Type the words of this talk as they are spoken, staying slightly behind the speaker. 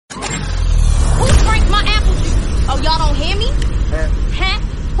Y'all don't hear me? Huh?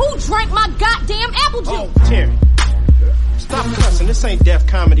 Who drank my goddamn apple juice? Oh, Terry. Stop cussing. This ain't Def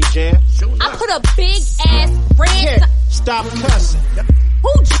Comedy Jam. I put a big ass red. Stop cussing.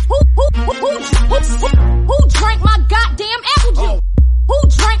 Who drank my goddamn apple juice? Who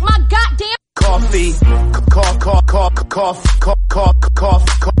drank my goddamn coffee?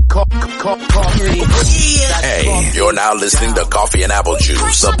 Hey, you're now listening to Coffee and Apple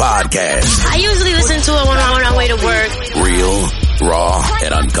Juice, a podcast. I usually listen to it when I'm on my way to work. Real, raw,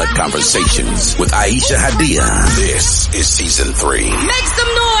 and uncut conversations with Aisha Hadia. This is season 3. Make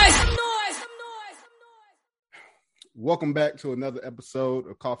some noise! Welcome back to another episode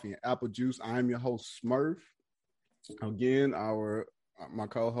of Coffee and Apple Juice. I am your host, Smurf. Again, my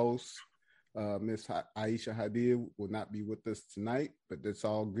co-host, Miss Aisha Hadia, will not be with us tonight, but that's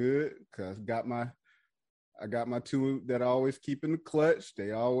all good because I got my two that I always keep in the clutch.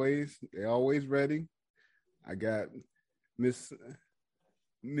 They always ready. I got Miss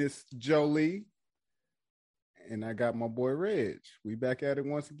Jolie, and I got my boy Reg. We back at it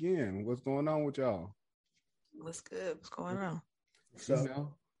once again. What's going on with y'all? What's good? What's going on?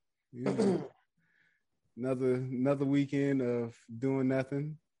 So, another weekend of doing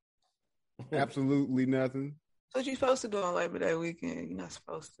nothing. Absolutely nothing. What you supposed to do on Labor Day weekend? You're not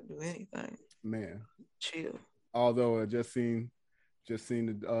supposed to do anything. Man. Chill. Although I just seen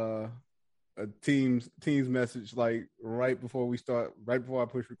a team's message like right before I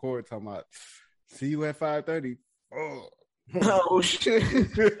push record talking about see you at 5:30. Oh shit.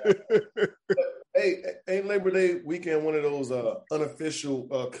 Hey, ain't Labor Day weekend one of those unofficial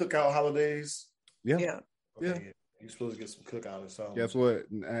cookout holidays? Yeah. Okay, you're supposed to get some cookout or something. Guess what?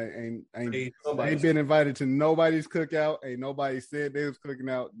 I ain't been invited to nobody's cookout. Ain't nobody said they was cooking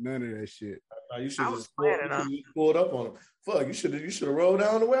out. None of that shit. You should just pulled up on them. Fuck, you should have rolled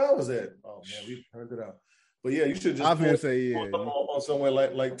down to where I was at. Oh man, we turned it out. But yeah, you should just pull up on somewhere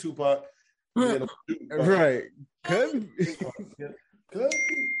like Tupac. Right. Could be. Yep.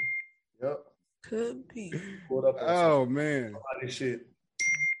 Could be. Oh man. Shit.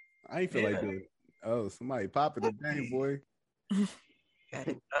 I ain't feel like doing it. Oh, somebody popping the day, boy.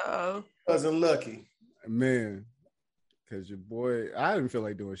 Cousin Lucky. Man. Cause your boy, I didn't feel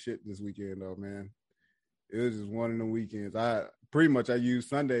like doing shit this weekend though, man. It was just one of the weekends. I used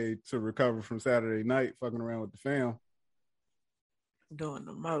Sunday to recover from Saturday night, fucking around with the fam. Doing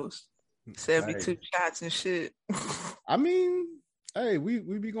the most. 72 shots and shit. I mean, hey, we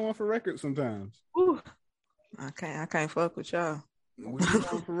be going for records sometimes. Ooh, I can't fuck with y'all. We be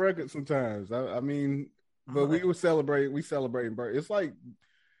going for records sometimes. I mean, but we celebrating birthdays.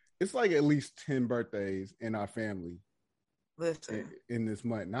 It's like at least 10 birthdays in our family. Listen. In this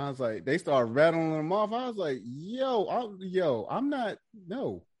month. And I was like, they started rattling them off. I was like, I'm not,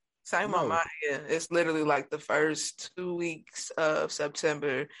 no. Same on my end. It's literally like the first 2 weeks of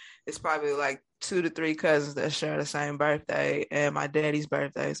September. It's probably like 2 to 3 cousins that share the same birthday, and my daddy's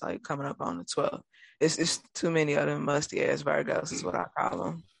birthday is like coming up on the 12th. It's too many of them musty ass Virgos is what I call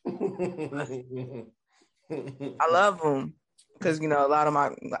them. I love them because a lot of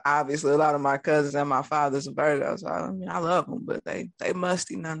my cousins and my father's a Virgo, so I love them, but they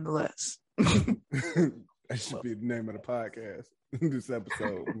musty nonetheless. That should be the name of the podcast. This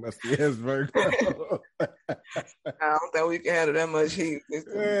episode, musty ass Virgo. I don't think we can handle that much heat.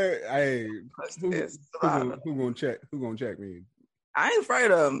 Hey, who gonna check? Who gonna check me? I ain't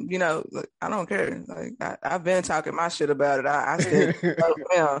afraid of them. I don't care. Like I've been talking my shit about it. I still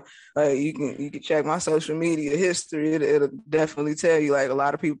now. Like you can check my social media history. It'll definitely tell you. Like a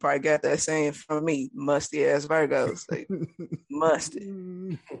lot of people probably got that saying from me. Musty ass Virgos. Like,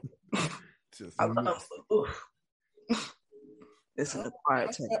 musty. I love them. It's a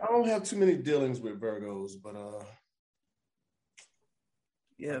quiet time. I don't have too many dealings with Virgos, but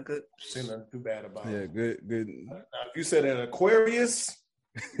yeah, good. Ain't nothing too bad about it. Yeah, good. Now, if you said an Aquarius,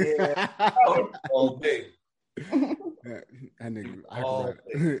 yeah, all day.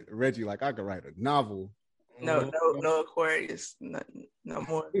 Reggie, like I could write a novel. No Aquarius, no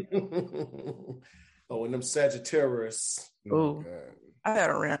more. Oh, and them Sagittarius. Oh, I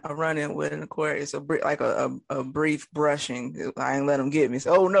had a run-in with an Aquarius, a brief brushing. I ain't let him get me.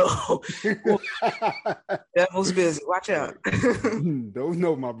 So, oh no, devil's busy. Watch out. Don't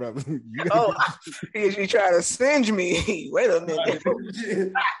know, my brother. You try to singe me. Wait a minute.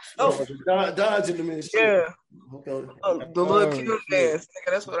 Dodging them and shit. Yeah. The little cute dance.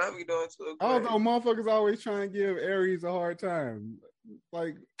 Nigga, that's what I be doing to Aquarius. Although motherfuckers always trying to give Aries a hard time.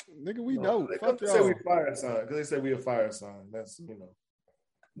 Like, nigga, we don't. Fuck y'all. Say we fire sign because they say we a fire sign. That's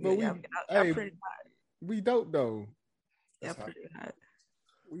But I'm pretty hot. we dope though. Yeah, pretty hot.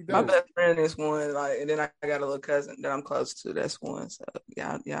 My best friend is one, like, and then I got a little cousin that I'm close to. That's one. So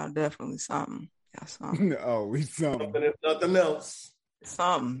y'all definitely something. Y'all something. Oh, we something. If nothing else.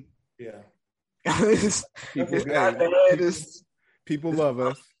 Something. Yeah. People love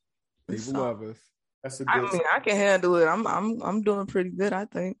us. People love us. That's a good. I can handle it. I'm doing pretty good. I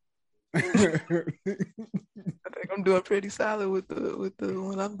think. I think I'm doing pretty solid with the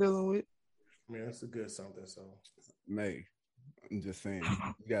one I'm dealing with. Man, that's a good something. So, May, I'm just saying,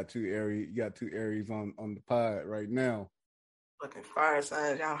 you got two Aries on the pod right now. Fucking fire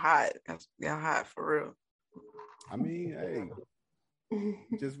signs, y'all hot. Y'all hot for real. I mean,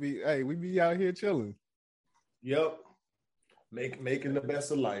 hey, we be out here chilling. Yep. Making the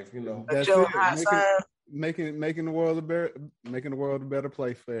best of life, you know. That's it. Making the world a better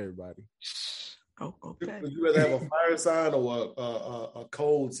place for everybody. Oh, okay. Would you rather have a fire sign or a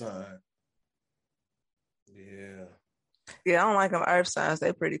cold sign? Yeah. Yeah, I don't like them earth signs.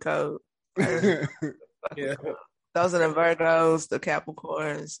 They pretty cold. Yeah. Those are the Virgos, the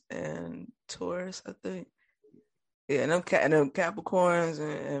Capricorns, and Taurus, I think. Yeah, and them Capricorns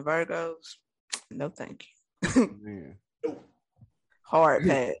and Virgos. No, thank you. Man. Hard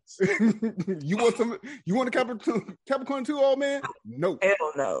pass. You want a Capricorn too, old man? No.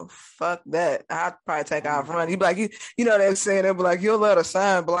 Hell no. Fuck that. I'd probably take off running. You'd be like, you know they're saying, they'll be like, you'll let a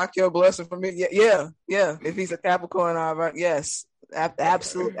sign block your blessing from me. Yeah. If he's a Capricorn, yes.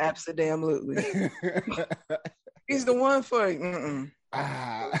 Absolutely. He's the one for you.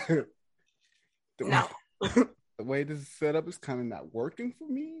 No. The way this is set up is kind of not working for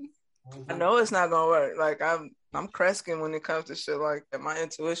me. I know it's not gonna work. Like I'm Kreskin when it comes to shit like that. My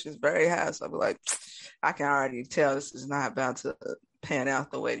intuition is very high, so I'll be like, I can already tell this is not about to pan out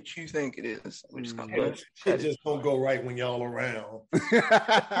the way that you think it is. We're just gonna it just don't go right when y'all around.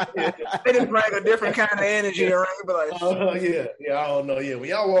 They just bring a different kind of energy around. You be like, yeah, I don't know. Yeah, when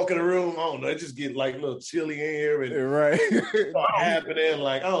y'all walk in the room, I don't know. It just get like a little chilly in here and right start happening.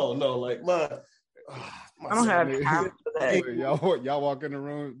 Like I don't know. Like I don't have time for that. Y'all walk in the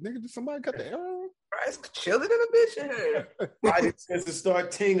room, nigga. Did somebody cut the arrow? Right, it's chilling in the bitch in here. Body tends to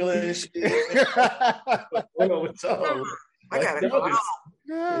start tingling and shit. I gotta go.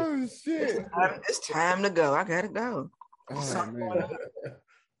 Oh shit! It's time to go. I gotta go. Oh, man.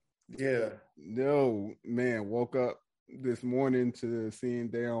 Yeah. No, man. Woke up this morning to seeing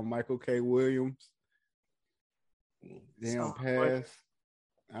damn Michael K. Williams. Damn pass.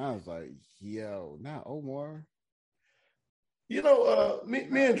 I was like, yo, not Omar. You know, me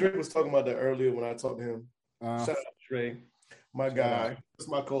and Drake was talking about that earlier when I talked to him. Shout out to Drake, my guy. That's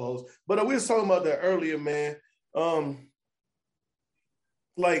my co-host. But we was talking about that earlier, man.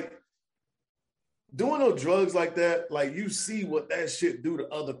 Like, doing no drugs like that, like, you see what that shit do to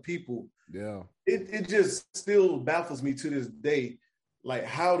other people. Yeah. It just still baffles me to this day. Like,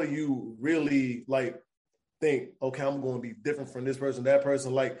 how do you really, like, think, okay, I'm going to be different from this person, that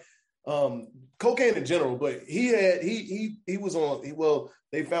person, like cocaine in general, but he was on,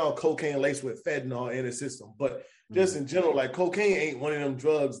 they found cocaine laced with fentanyl in his system, but just in general, like cocaine ain't one of them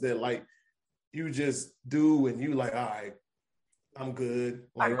drugs that like you just do and you like, all right, I'm good.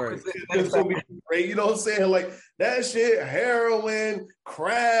 Like, it's gonna be great. You know what I'm saying? Like that shit, heroin,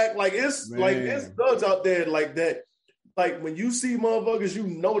 crack, like it's like it's drugs out there like that. Like when you see motherfuckers, you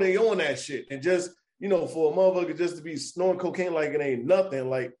know they on that shit, and just you know, for a motherfucker just to be snorting cocaine like it ain't nothing,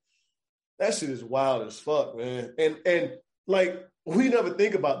 like that shit is wild as fuck, man. And like we never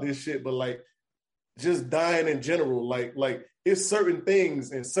think about this shit, but like just dying in general, like it's certain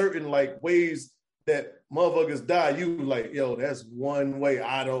things and certain like ways that motherfuckers die. You like, yo, that's one way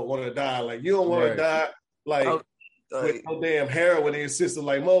I don't want to die. Like you don't want to die like with no damn heroin in your system.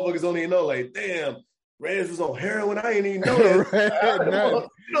 Like motherfuckers don't even know. Like damn. Rez was on heroin. I ain't even know that.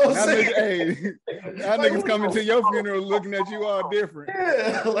 You know what I'm saying? Y'all niggas coming to your funeral looking at you all different.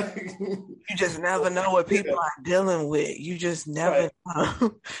 Yeah, like you just never know what people are dealing with. You just never know.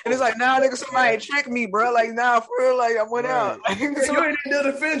 And it's like, nah, nigga, somebody tricked me, bro. Like, nah, for real, like I went out. Like, you ain't need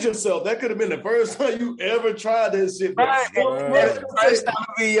to defend yourself. That could have been the first time you ever tried this shit. Right. First time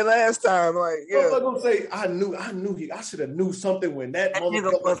would be your last time. Like, yeah. I'm gonna say, I knew I should have knew something when that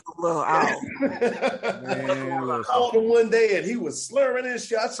nigga was a little out. I called him one day and he was slurring and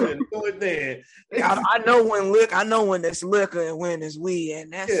shit. I should have knew it then. I know when it's liquor and when it's weed,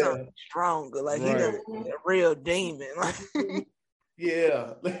 and that's something stronger. Like he's a real demon. Like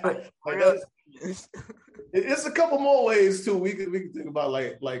yeah, it's a couple more ways too. We can think about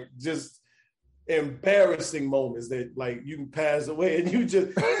like just embarrassing moments that like you can pass away and you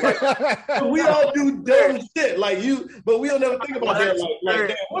just like, we all do dumb shit like but we'll never think about that like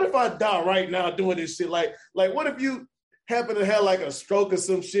damn, what if I die right now doing this shit like what if you happen to have like a stroke or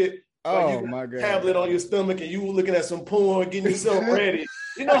some shit. Oh you my God. Tablet on your stomach and you were looking at some porn, getting yourself ready.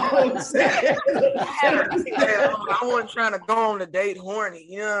 You know what I'm saying? I wasn't trying to go on a date horny.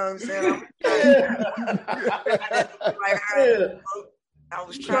 You know what I'm saying? I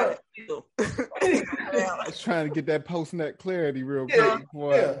was trying to feel. I was trying to get that post-nut clarity real quick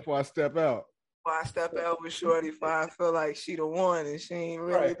before I step out. Before I step out with Shorty, if I feel like she the one and she ain't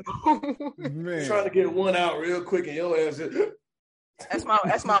really. Man. Trying to get one out real quick and your ass is. That's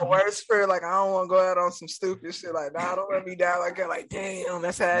my worst fear. Like, I don't want to go out on some stupid shit. Like, nah, don't let me die like that. Like, damn,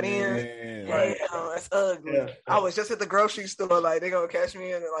 that's how it ends. Right. Damn, that's ugly. Yeah. I was just at the grocery store. Like, they gonna catch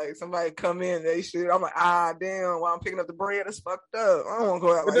me in and like somebody come in. They shoot. I'm like, damn. While I'm picking up the bread, it's fucked up. I don't want to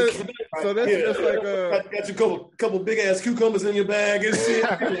go out like that. So that's just like got you couple big ass cucumbers in your bag and shit.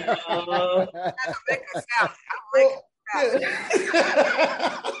 I make a salad. I make a salad.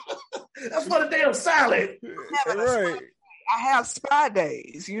 That's for the damn salad. Right. I have spa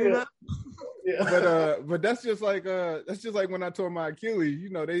days, you know. Yeah. But that's just like when I tore my Achilles. You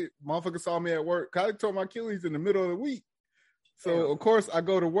know, they motherfuckers saw me at work. I tore my Achilles in the middle of the week. So of course I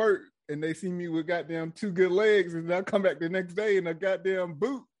go to work and they see me with goddamn 2 good legs, and I come back the next day in a goddamn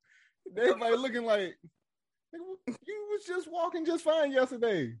boot. Everybody looking like, you was just walking just fine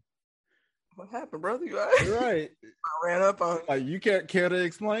yesterday. What happened, brother? You all right? Right. I ran up on Like, you can't care to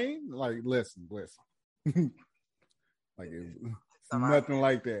explain? Like, listen. Like, it's nothing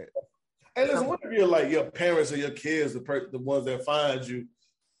like that. Hey, listen, what if you're like your parents or your kids, the ones that find you,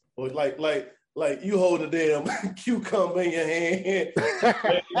 or like you hold a damn cucumber in your hand,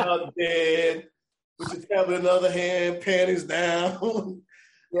 out bed with your tablet in the other hand, panties down.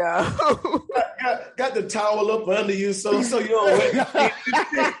 Yeah. got the towel up under you so you don't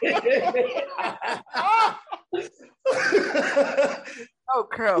Oh,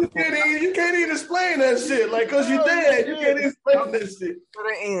 curl. You can't even explain that shit. Like, cause you dead, you can't even explain that shit. To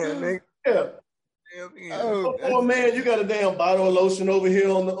the end, nigga. Yeah. Oh man, you got a damn bottle of lotion over here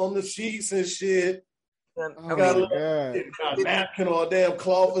on the sheets and shit. Oh, got a napkin or a damn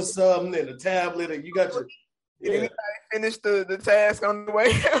cloth or something, and a tablet, and you got your. Did anybody finish the task on the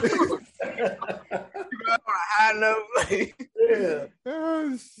way? You got on a high note. Yeah.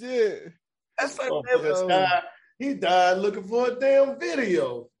 Oh shit. That's like he died looking for a damn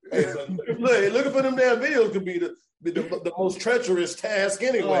video. Looking for them damn videos could be the most treacherous task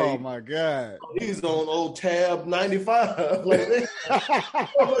anyway. Oh my God. He's on old tab 95. Like,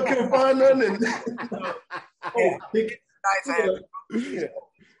 I can't find nothing.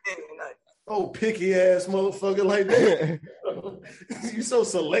 Picky ass motherfucker like that. You so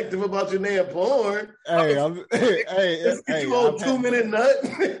selective about your damn porn. Hey, you old 2-minute nut.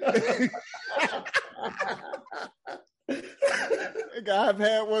 I've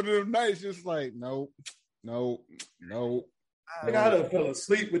had one of them nights just like, nope. I done fell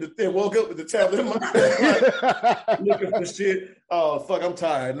asleep with the thing, woke up with the tablet in my hand, looking for shit. Oh, fuck, I'm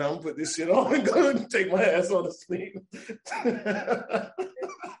tired now. I'm gonna put this shit on and go and take my ass on to sleep.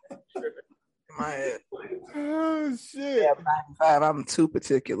 My head. Oh, shit. Yeah, 95, I'm too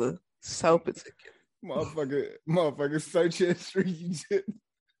particular. So particular. Motherfucker, search history.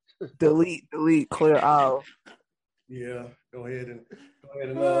 Delete, clear all. Yeah, go ahead and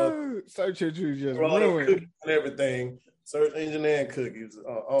search history just ruined and everything. Search engine and cookies.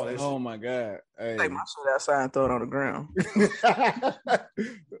 All that shit. Oh my God. Hey. Take my shit outside and throw it on the ground.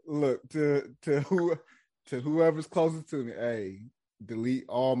 Look, to whoever's closest to me, hey, delete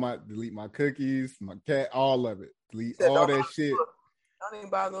my cookies, my cat, all of it. Delete all that shit. Don't even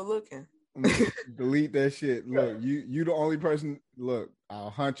bother looking. Delete that shit. Look, you the only person. Look, I'll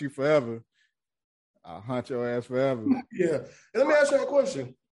hunt you forever. I'll hunt your ass forever. Yeah. And let me ask you a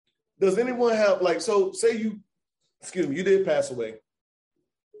question. Does anyone have, like, so say you did pass away.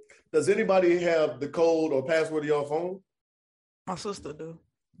 Does anybody have the code or password of your phone? My sister do.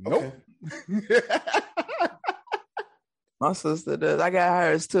 Nope. Okay. My sister does. I got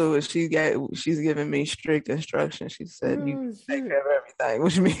hers too, and she's giving me strict instructions. She said, "You take care of everything,"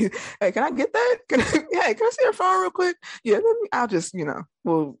 which means, "Hey, can I get that? Can I see your phone real quick?" Yeah, I'll just,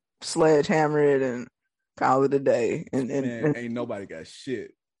 we'll sledgehammer it and call it a day. And ain't nobody got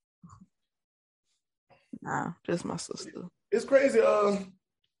shit. Nah, just my sister. It's crazy,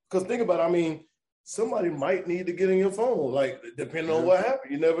 because think about it, I mean, somebody might need to get in your phone, like, depending on what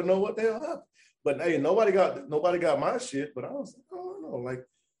happened. You never know what the hell happened. But hey, nobody got my shit. But I was like, I don't know, like,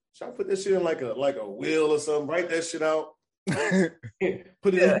 should I put this shit in like a will or something? Write that shit out.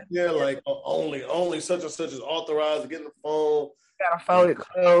 Put it in there like only such and such is authorized to get in the phone. Gotta fold it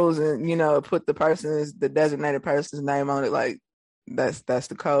close and put the designated person's name on it. Like that's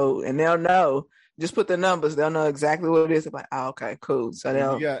the code, and they'll know Just put the numbers. They'll know exactly what it is. I'm like, oh, okay, cool. So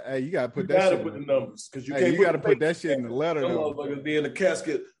they'll. You gotta put You that. gotta shit put in. the numbers because you Hey, can't. you gotta put that shit in the letter. Some Though. motherfuckers be in the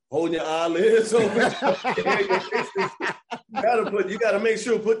casket holding your eyelids open. You gotta make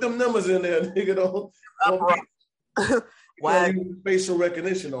sure put them numbers in there, nigga. Don't Why? use facial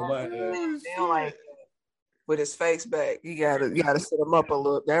recognition on my head. They don't like with his face back. You gotta set him up a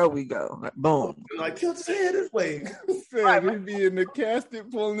little. There we go. Like, boom. Like tilt his head this way. Said he'd be in the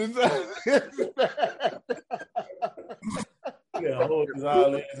casket pulling his eyelids back. Yeah, hold his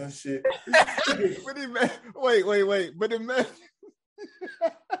eyelids and shit. Wait. But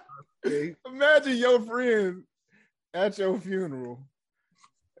imagine your friends at your funeral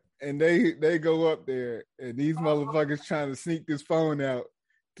and they go up there and these motherfuckers trying to sneak this phone out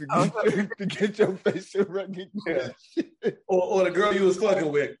to get your facial recognition. Yeah. Or the girl you was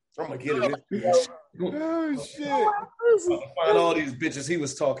fucking with. I'm gonna get it. Oh shit. Find all these bitches he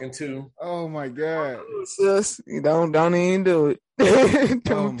was talking to. Oh my god. Sis, you don't even do it.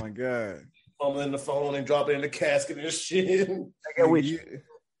 Oh my god. Fumbling the phone and drop it in the casket and shit. Nigga,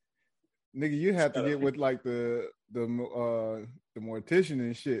 you have to get with like the mortician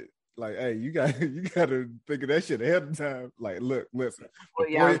and shit. Like, hey, you gotta think of that shit ahead of time. Like, look, listen.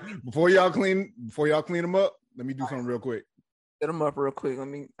 Before y'all clean them up, let me do something real quick. Get them up real quick.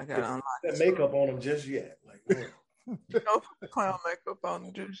 I gotta unlock that makeup on them just yet. Like, don't put clown makeup on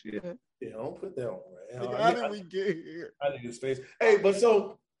them just yet. Yeah, don't put that on. Right? How did we get here? I need his face. Hey, but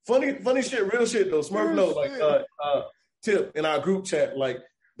so funny shit, real shit though. Smurf know, like Tip in our group chat, like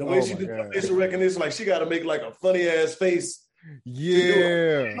the way she did facial recognition, like she got to make like a funny ass face.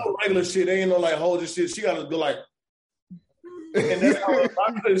 Yeah, ain't no regular shit. Ain't no like hold your shit. She got to go like. And that's how I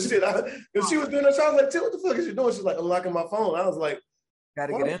couldn't shit. If she was doing that, I was like, Tip, what the fuck is she doing? She's like unlocking my phone. I was like,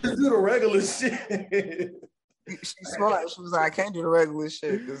 gotta get in. Just do the regular shit. She's smart. She was like, I can't do the regular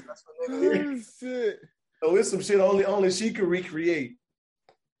shit because that's what niggas shit. So it's some shit only she could recreate.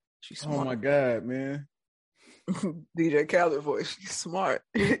 She's smart. Oh my god, man. DJ Khaled voice. She's smart.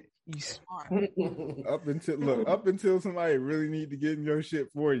 You smart. Up until somebody really need to get in your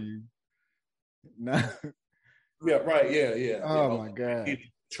shit for you. Nah. Yeah, right. Yeah. Oh my god.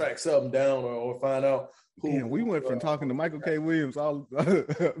 Track something down or find out who. Damn, we went from talking to Michael K. Williams all up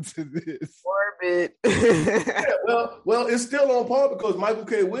to this. Orbit. well, it's still on par because Michael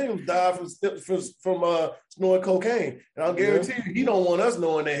K. Williams died from snorting cocaine, and I'll guarantee you, he don't want us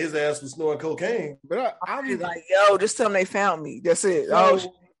knowing that his ass was snorting cocaine. But I'm like, yo, just tell them they found me. That's it. So,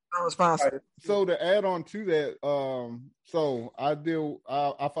 I'm responsible. So to add on to that, so I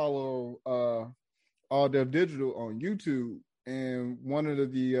follow All Dev Digital on YouTube, and one of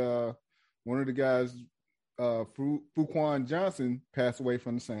the guys, Fuquan Johnson, passed away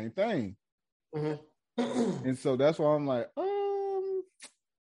from the same thing. Mm-hmm. And so that's why I'm like,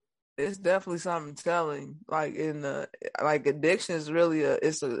 it's definitely something telling. Like addiction is really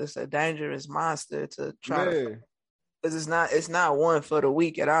it's a dangerous monster to try to, because it's not one for the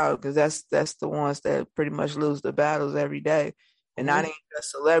weak at all. Because that's the ones that pretty much lose the battles every day, and not even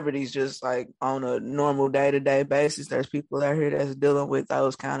just celebrities. Just like on a normal day-to-day basis, there's people out here that's dealing with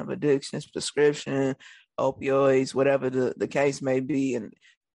those kind of addictions, prescription, opioids, whatever the case may be, and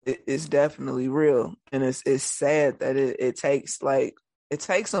it's definitely real. And it's sad that it takes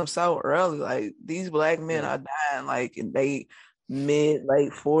them so early. Like these black men are dying like in they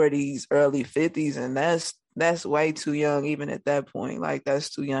late 40s, early 50s, and that's way too young. Even at that point, like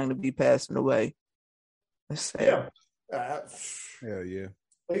that's too young to be passing away. That's sad. Yeah,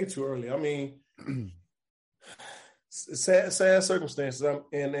 way too early. I mean, sad circumstances.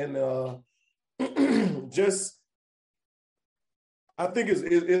 And just I think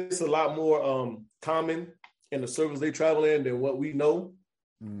it's a lot more common in the circles they travel in than what we know.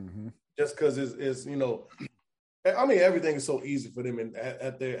 Mm-hmm. Just because it's I mean, everything is so easy for them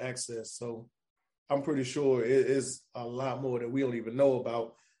at their access. So I'm pretty sure it is a lot more that we don't even know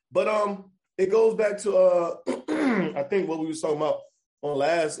about. But it goes back to I think what we was talking about on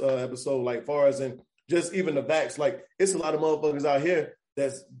last episode, like far as in just even the vax, like it's a lot of motherfuckers out here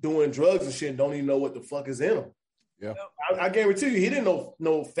that's doing drugs and shit and don't even know what the fuck is in them. Yeah, I guarantee you, he didn't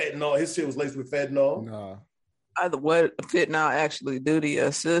know fentanyl. His shit was laced with fentanyl. Nah. Either what fentanyl actually do to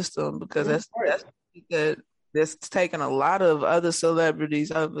your system, because that's taken a lot of other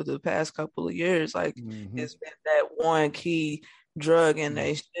celebrities over the past couple of years. Like it's been that one key drug in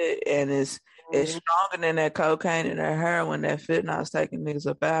their shit, and it's stronger than that cocaine and that heroin. That fentanyl is taking niggas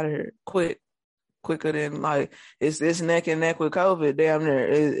up out of here quicker than like it's neck and neck with COVID. Damn near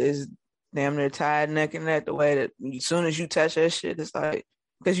is damn near tied neck and neck. The way that as soon as you touch that shit, it's like,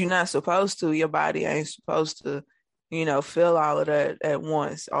 because you're not supposed to. Your body ain't supposed to feel all of that at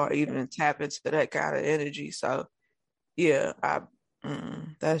once or even tap into that kind of energy. So yeah,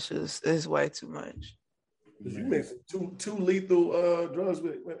 that's just, it's way too much. You mix two lethal drugs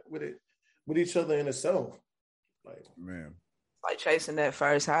with each other in itself. Like, man, like chasing that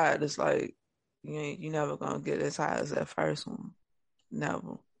first high. It's like you never gonna get as high as that first one,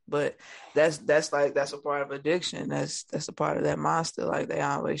 never. But that's a part of addiction. That's a part of that monster. Like they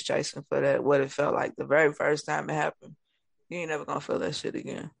always chasing for that. What it felt like the very first time it happened. You ain't never gonna feel that shit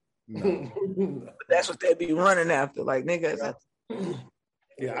again. No. But that's what they be running after. Like niggas.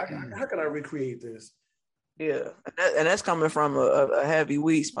 Yeah, how can I recreate this? Yeah, and that's coming from a heavy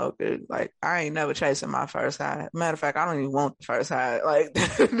weed smoker. Like I ain't never chasing my first high. Matter of fact, I don't even want the first high. Like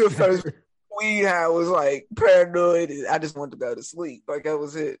the first weed high was like paranoid. I just wanted to go to sleep. Like that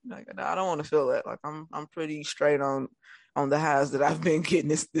was it. Like I don't want to feel that. Like I'm pretty straight on the highs that I've been getting.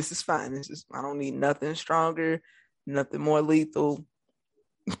 This is fine. It's just I don't need nothing stronger, nothing more lethal.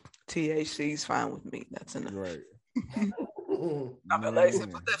 THC is fine with me. That's enough. Right. I'm like,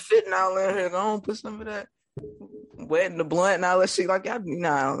 put that fentanyl in here. Go on, put some of that. Wetting the blunt and all that shit. Like, I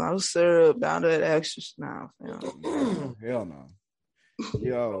was syrup down to that extra now. Hell no.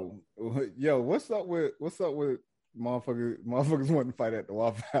 Yo, what's up with motherfuckers wanting to fight at the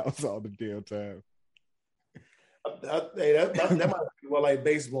Waffle House all the damn time? That might be more like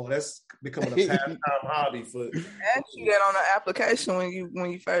baseball. That's becoming a pastime hobby for. Actually, that on the application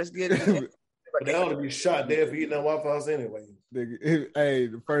when you first get it. But they ought to be shot dead for eating that Waffle House anyway. Nigga, hey,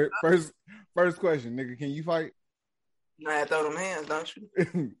 the first question, nigga, can you fight? You know how to throw them hands, don't you?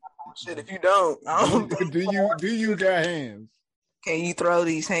 Shit, if you don't, do you got hands? Can you throw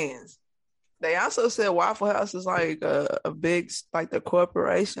these hands? They also said Waffle House is like a big, like the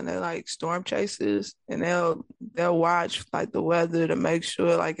corporation. They're like storm chasers, and they'll watch like the weather to make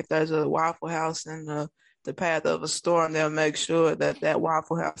sure, like if there's a Waffle House in the path of a storm, they'll make sure that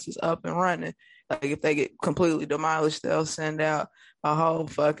Waffle House is up and running. Like if they get completely demolished, they'll send out a whole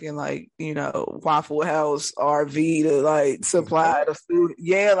fucking Waffle House RV to like supply the food.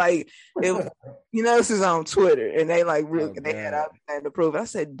 Yeah, like it was, this is on Twitter, and they like really they had everything to prove. I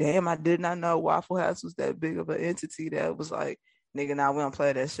said, damn, I did not know Waffle House was that big of an entity that was like, nigga, now we don't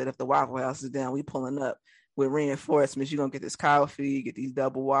play that shit. If the Waffle House is down, we pulling up with reinforcements. You're gonna get this coffee, get these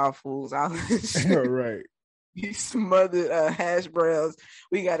double waffles, all this shit. Right. These smothered hash browns.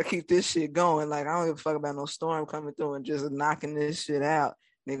 We got to keep this shit going. Like, I don't give a fuck about no storm coming through and just knocking this shit out.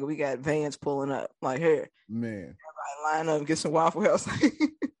 Nigga, we got vans pulling up. Like, here. Man. Everybody line up and get some Waffle House.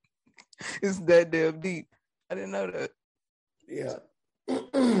 It's that damn deep. I didn't know that. Yeah.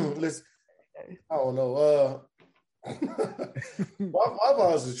 Listen, I don't know. Waffle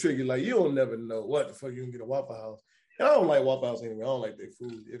House is tricky. Like, you don't never know what the fuck you can get a Waffle House. And I don't like Waffle House anyway. I don't like their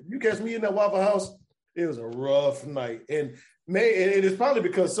food. If you catch me in that Waffle House, it was a rough night, and it is probably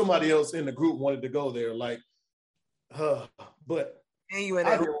because somebody else in the group wanted to go there. Like, but and you in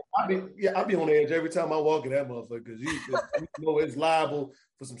I be on the edge every time I walk in that motherfucker because you know it's liable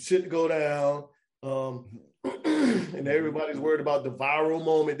for some shit to go down. And everybody's worried about the viral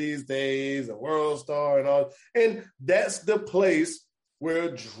moment these days, the world star and all. And that's the place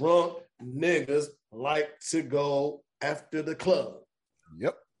where drunk niggas like to go after the club.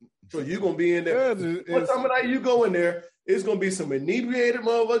 Yep. So you're going to be in there. What time of night you go in there, it's going to be some inebriated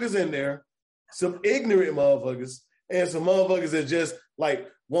motherfuckers in there, some ignorant motherfuckers, and some motherfuckers that just, like,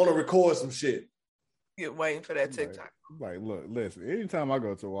 want to record some shit. You're waiting for that TikTok. Like, look, listen, anytime I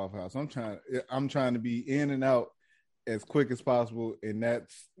go to a Waffle House, I'm trying to be in and out as quick as possible, and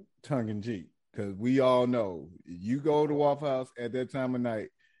that's tongue-in-cheek. Because we all know, you go to Waffle House at that time of night,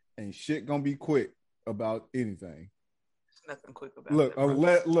 and shit going to be quick about anything. Nothing quick about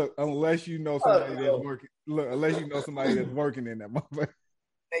unless you know somebody that's working. Unless you know somebody that's working in that motherfucker.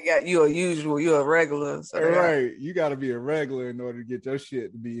 They got you you're a regular. So right. You got to be a regular in order to get your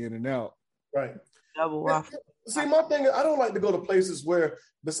shit to be in and out. Right. Double waffle. See, my thing is, I don't like to go to places where,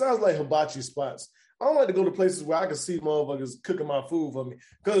 besides like hibachi spots, I don't like to go to places where I can see motherfuckers cooking my food for me.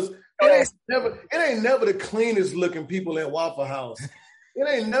 Because it ain't never the cleanest looking people at Waffle House. It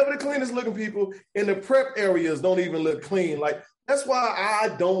ain't never the cleanest looking people, and the prep areas don't even look clean. Like, that's why I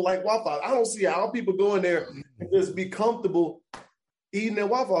don't like Waffle House. I don't see how people go in there and just be comfortable eating at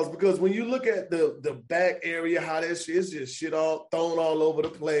Waffle House, because when you look at the back area, how that shit is just shit all thrown all over the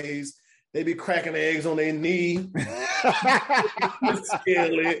place. They be cracking eggs on their knee. Like,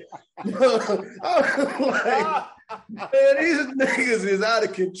 man, these niggas is out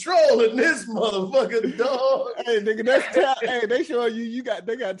of control in this motherfucking dog. Hey, nigga, that's hey, they show you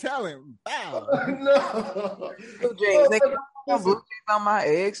they got talent. Wow. No. Blue jeans on my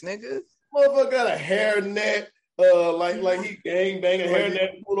eggs, nigga. Motherfucker got a hairnet, like he gang banging,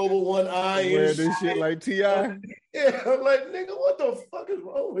 hairnet put over one eye, wear this shit like T.I. Yeah, I'm like, nigga, what the fuck is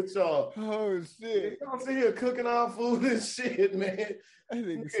wrong with y'all? Oh shit! I'm sitting here cooking our food and shit, man. I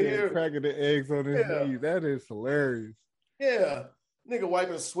think you said cracking the eggs on his knees. That is hilarious. Yeah, nigga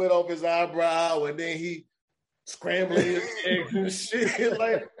wiping sweat off his eyebrow, and then he scrambling his eggs and shit.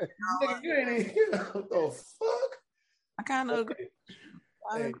 Like, nigga, you ain't even, what the fuck? I kind of agree.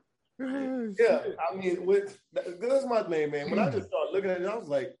 Hey. Yeah, I mean, that's my thing, man. When I just started looking at it, I was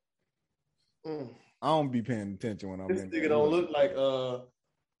like, I don't be paying attention when I'm this in nigga there. don't look like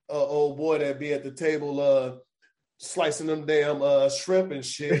old boy that be at the table slicing them damn shrimp and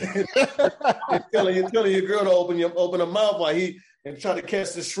shit. And telling your girl to open her mouth while he and try to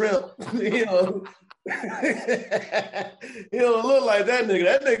catch the shrimp. You know, he don't look like that nigga.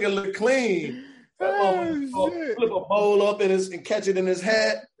 That nigga look clean. Flip a bowl up and catch it in his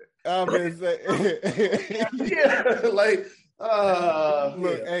hat. I'm gonna say, yeah, like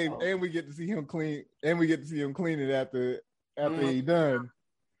look, hey, and we get to see him clean, and we get to see him clean it after he done.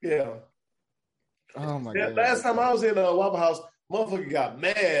 Yeah. Oh my god. Last time I was in Waffle House, motherfucker got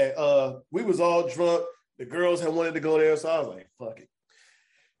mad. We was all drunk. The girls had wanted to go there, so I was like, fuck it.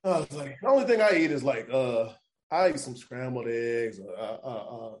 I was like, the only thing I eat is like I eat some scrambled eggs,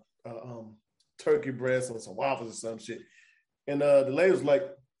 turkey breast and some waffles or some shit. And the lady was like,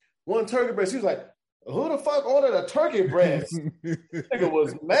 one turkey breast. She was like, who the fuck ordered a turkey breast? Nigga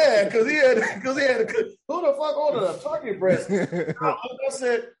was mad because he had to cook. Who the fuck ordered a turkey breast? I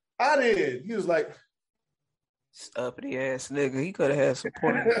said, I did. He was like, uppity ass nigga. He could have had some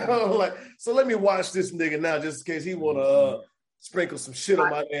pork. Like, so let me watch this nigga now just in case he want to sprinkle some shit on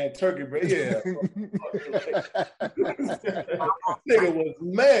my damn turkey breast. Yeah. Nigga was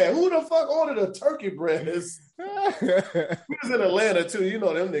mad. Who the fuck ordered a turkey breast? He was in Atlanta too. You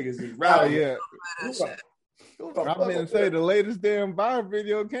know them niggas is rowdy. Oh, yeah. I'm going to say the latest damn viral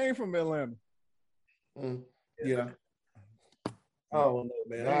video came from Atlanta. Yeah. I don't know,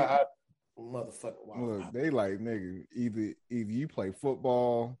 man. I motherfucker. Wow. Look, they like, nigga, either you play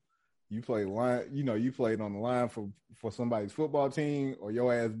football, you play line, you played on the line for somebody's football team, or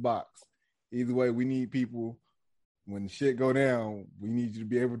your ass box. Either way, we need people. When shit go down, we need you to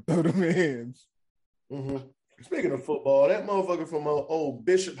be able to throw them hands. Mm-hmm. Speaking of football, that motherfucker from old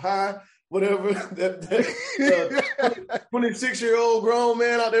Bishop High, whatever, that 26-year-old grown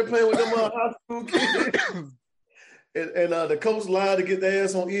man out there playing with them high school kids. And the coach lied to get their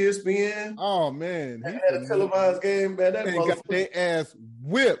ass on ESPN. Oh man, he had a televised game, man. That got their ass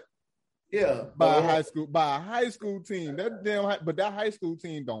whipped. Yeah, by a high school team. But that high school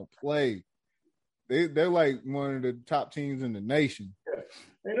team don't play. They're like one of the top teams in the nation. Yeah.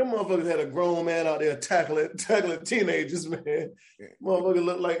 Hey, them motherfuckers had a grown man out there tackling teenagers, man. Motherfucker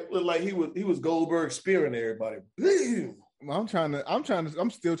looked like he was Goldberg spearing everybody. I'm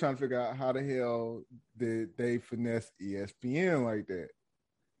still trying to figure out how the hell did they finesse ESPN like that.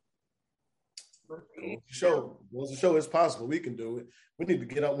 Once the show is possible, we can do it. We need to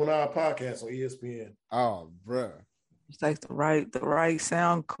get up on our podcast on ESPN. Oh, bruh. It's like the right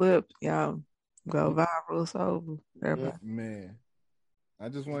sound clip, y'all. Go viral, it's over. Everybody. Man, I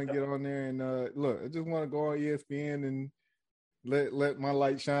just want to get on there and look. I just want to go on ESPN and let my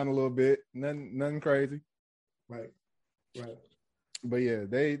light shine a little bit. Nothing crazy. Right. But yeah,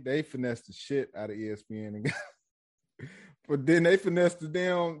 they finessed the shit out of ESPN and but then they finessed the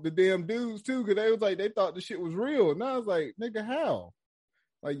damn dudes too, because they was like, they thought the shit was real. And I was like, nigga, how?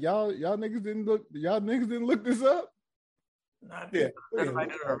 Like y'all niggas didn't look this up? Yeah. What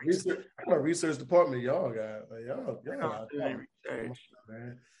kind of research department y'all got? Like, y'all research,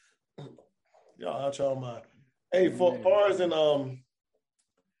 man. Y'all out y'all mind. Hey, for far as in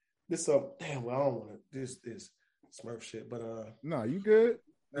this damn, well, I don't want to this Smurf shit, but no, you good.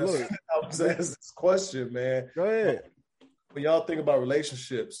 Look, I was asking this question, man. Go ahead. When y'all think about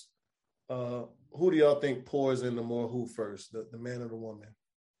relationships, who do y'all think pours into more who first, the man or the woman?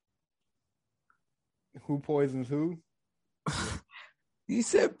 Who poisons who? You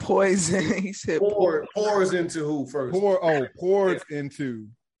said poison. He said pours into who first? Pours into.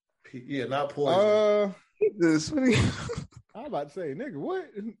 Yeah, not poison. I'm about to say, nigga, what?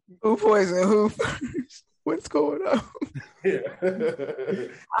 Who poison who first? What's going on? Yeah.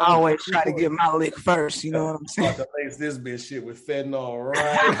 I always try to get my lick first, you know what I'm saying? I'm about to lace this bitch shit with fentanyl,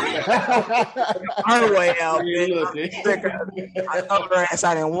 right? Her way out, bitch. I told her ass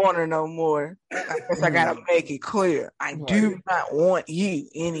I didn't want her no more. I guess I gotta make it clear. I do not want you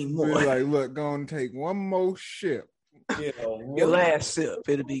anymore. Like, look, gonna take one more sip. Your last sip.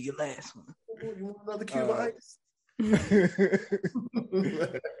 It'll be your last one. You want another cube of ice?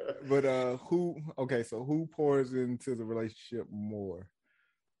 But who pours into the relationship more?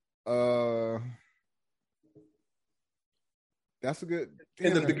 That's a good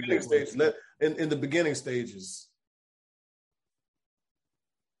in the beginning stages. In the beginning stages.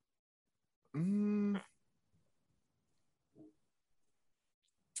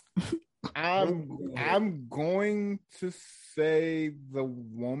 I'm going to say the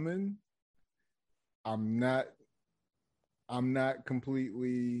woman. I'm not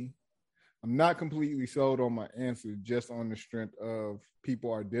completely sold on my answer just on the strength of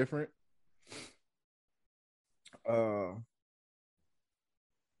people are different.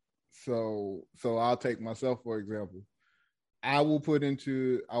 So I'll take myself for example. I will put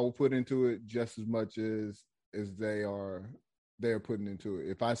into it just as much as they're putting into it.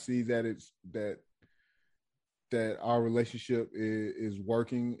 If I see that it's that our relationship is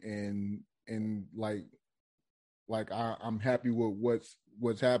working and like I'm happy with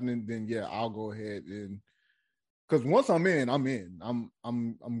what's happening, then yeah, I'll go ahead and because once I'm in. I'm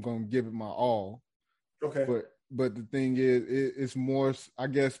gonna give it my all. Okay. But the thing is, it's more, I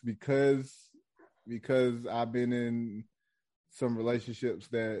guess, because I've been in some relationships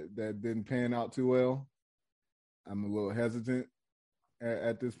that didn't pan out too well. I'm a little hesitant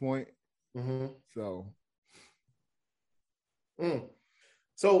at this point. Mm-hmm.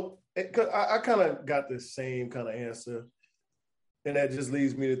 So I kind of got the same kind of answer, and that just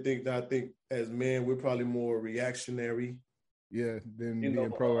leads me to think that I think as men we're probably more reactionary, than being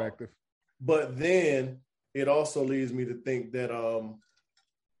proactive. But then it also leads me to think that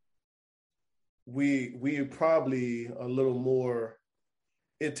we probably a little more.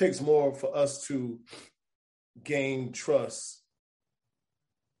 It takes more for us to gain trust,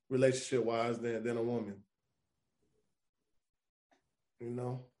 relationship wise, than a woman. You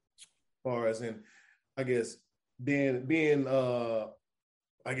know, as far as in, I guess being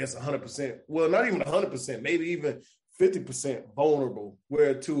I guess 100%. Well, not even 100%, maybe even 50% vulnerable.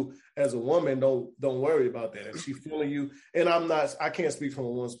 Where to as a woman, don't worry about that. If she's feeling you, and I can't speak from a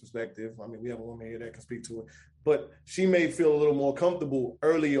woman's perspective. I mean, we have a woman here that can speak to it, but she may feel a little more comfortable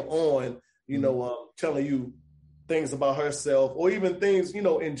earlier on, telling you things about herself, or even things,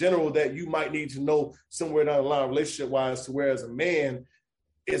 in general that you might need to know somewhere down the line, relationship wise. To where as a man,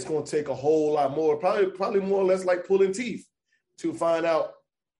 it's going to take a whole lot more, probably more or less like pulling teeth to find out,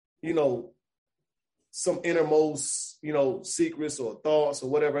 some innermost, secrets or thoughts or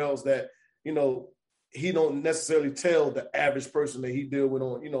whatever else that, he don't necessarily tell the average person that he deal with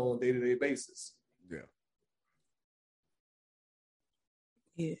on, on a day-to-day basis. Yeah.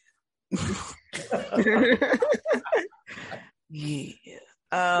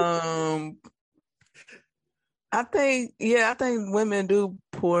 I think women do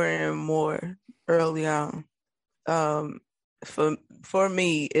pour in more early on. For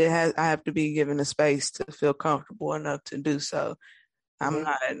me, I have to be given a space to feel comfortable enough to do so. I'm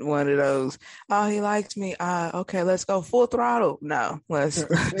not one of those, oh, he likes me. Okay, let's go full throttle. No, let's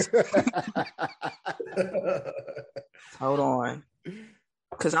hold on.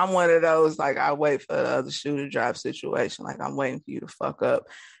 Because I'm one of those, like, I wait for the other shoe to drop situation. Like, I'm waiting for you to fuck up.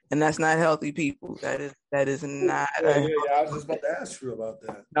 And that's not healthy, people. That is not. Yeah, I was just about to ask you about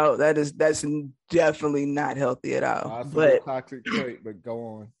that. No, that's definitely not healthy at all. But toxic trait, but go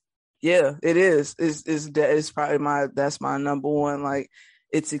on. Yeah, it is. It's probably that's my number one. Like,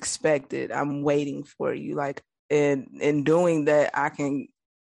 it's expected. I'm waiting for you. Like, and in doing that, I can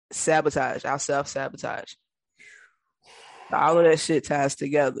sabotage. I'll self-sabotage. All of that shit ties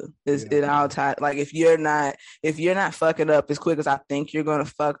together. It all ties. Like, if you're not fucking up as quick as I think you're gonna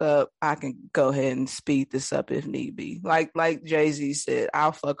fuck up, I can go ahead and speed this up if need be. Like Jay-Z said,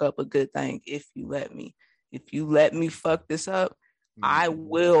 I'll fuck up a good thing if you let me. If you let me fuck this up, I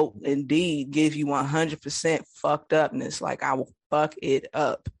will indeed give you 100% fucked upness. Like, I will fuck it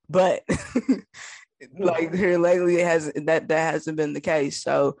up. But like here lately, that hasn't been the case.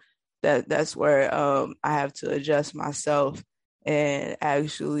 So that's where I have to adjust myself and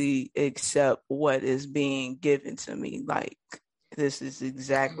actually accept what is being given to me. Like, this is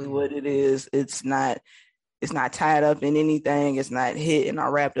exactly what it is. It's not tied up in anything. It's not hidden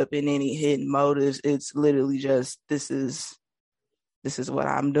or wrapped up in any hidden motives. It's literally just, this is what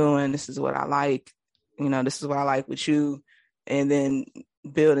I'm doing. This is what I like. This is what I like with you. And then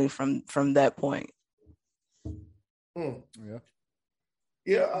building from that point.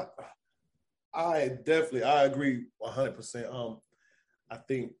 Yeah, I agree 100%. I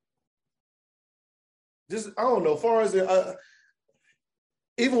think I don't know, as far as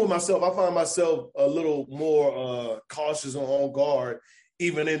even with myself, I find myself a little more cautious and on guard,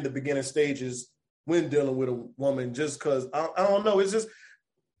 even in the beginning stages, when dealing with a woman, just because I don't know. It's just,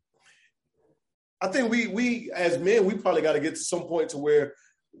 I think we as men, we probably got to get to some point to where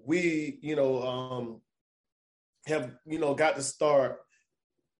we, have, got to start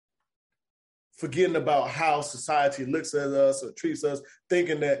forgetting about how society looks at us or treats us,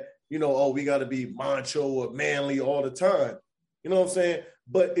 thinking that, we got to be macho or manly all the time. You know what I'm saying?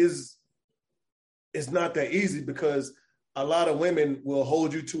 But it's not that easy, because a lot of women will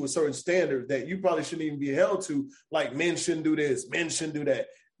hold you to a certain standard that you probably shouldn't even be held to. Like, men shouldn't do this, men shouldn't do that.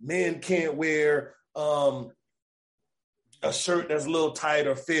 Men can't wear a shirt that's a little tight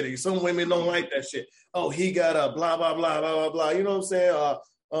or fitting. Some women don't like that shit. Oh, he got a blah, blah, blah, blah, blah, blah. You know what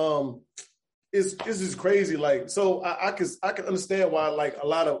I'm saying? It's just crazy. Like, so I can understand why a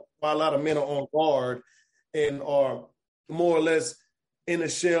lot of men are on guard and are more or less in a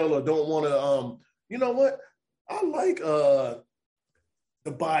shell, or don't want to, you know what? I like the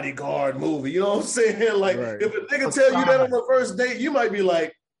Bodyguard movie. You know what I'm saying? Like, right. If a nigga tell you that on the first date, you might be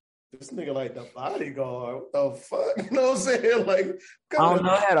like, this nigga like the Bodyguard. What the fuck? You know what I'm saying? Like, I don't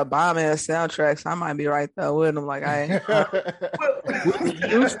know. I had a bomb ass soundtrack, so I might be right there with him. Like, I ain't Whitney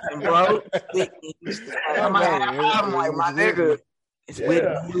Houston, bro. I'm like, my nigga, it's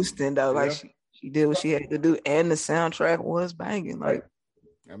Whitney Houston though. Like, she did what she had to do, and the soundtrack was banging. Like,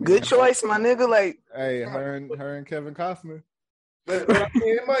 good choice, my nigga. Like, hey, her and Kevin Costner. But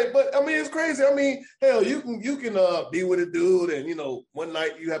it's crazy. I mean, hell, you can be with a dude, and one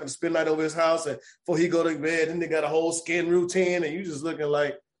night you happen to spend the night over his house, and before he go to bed, then they got a whole skin routine, and you just looking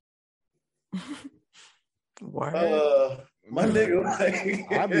like, my nigga.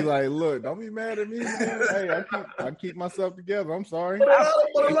 Like, I'd be like, look, don't be mad at me, man. Hey, I keep myself together. I'm sorry.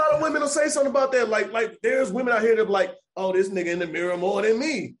 But a lot of women will say something about that. Like there's women out here that are like, oh, this nigga in the mirror more than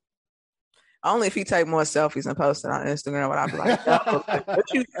me. Only if he take more selfies and post it on Instagram, but I'd be like,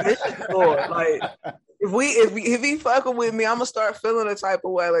 what you fishing for? Like, if he fucking with me, I'm gonna start feeling the type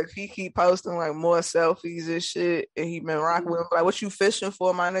of way. Like, if he keep posting like more selfies and shit, and he been rocking with him, like, what you fishing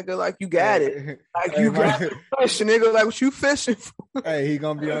for, my nigga? Like, you got it. Like, you got it, nigga. Like, what you fishing for? Hey, he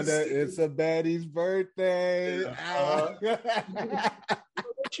gonna be on that. It's a baddie's birthday.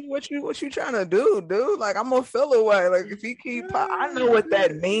 What you trying to do, dude? Like, I'm gonna feel away. Like, if he keep, I know what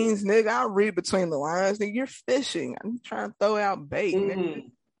that means, nigga. I read between the lines, nigga. You're fishing. I'm trying to throw out bait, nigga.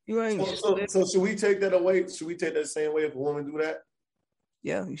 You ain't. So should we take that away? Should we take that same way if a woman do that?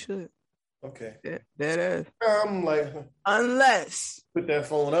 Yeah, you should. Okay. That is. I'm like, unless put that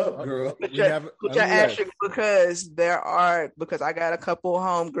phone up, girl. Put your asterisk, because I got a couple of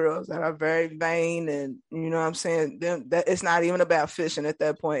homegirls that are very vain, and you know what I'm saying. That it's not even about fishing at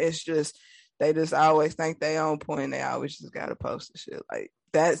that point. It's just they just always think they on point. And they always just gotta post the shit. Like,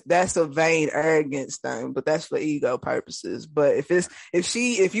 that's a vain arrogance thing, but that's for ego purposes. But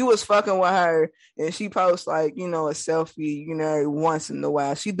if you was fucking with her and she posts like, a selfie, once in a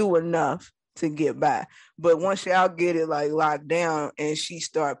while, she do enough to get by. But once y'all get it like locked down and she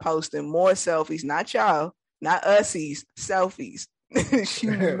start posting more selfies, not y'all, not ussies, selfies, she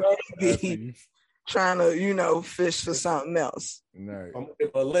may be trying to, fish for something else. No. I'm gonna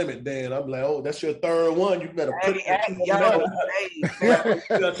give a limit, Dan. I'm like, oh, that's your third one. You better put it out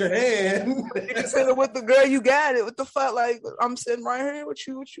your hand. You can send it with the girl. You got it. What the fuck? Like, I'm sitting right here. What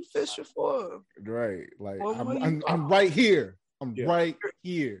you fishing for? Right. Like, I'm right here. I'm right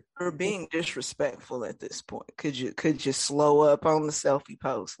here. You're being disrespectful at this point. Could you slow up on the selfie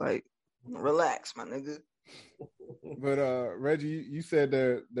post? Like, relax, my nigga. But Reggie, you said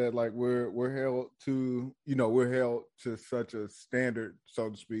that like we're held to such a standard, so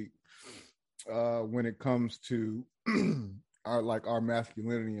to speak, when it comes to our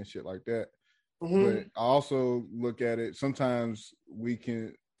masculinity and shit like that. Mm-hmm. But I also look at it, sometimes we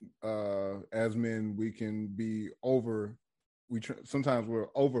can as men we can be sometimes we're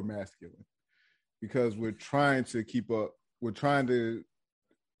over masculine because we're trying to keep up, we're trying to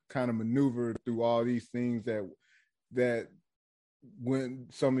kind of maneuver through all these things that when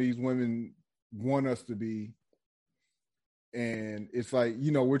some of these women want us to be, and it's like,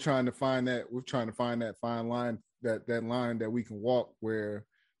 we're trying to find that fine line, that line that we can walk where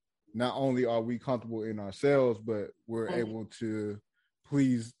not only are we comfortable in ourselves, but we're able to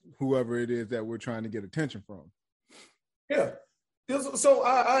please whoever it is that we're trying to get attention from. Yeah. So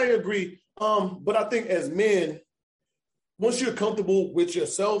I agree. But I think as men, once you're comfortable with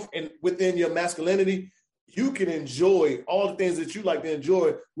yourself and within your masculinity, you can enjoy all the things that you like to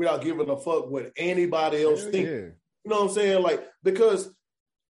enjoy without giving a fuck what anybody else thinks. Yeah. You know what I'm saying? Like, because,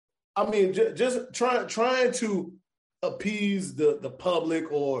 I mean, just trying to appease the public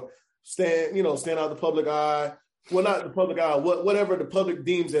or stand out the public eye well, not the public eye, whatever the public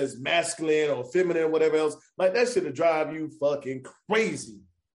deems as masculine or feminine or whatever else, like that shit will drive you fucking crazy.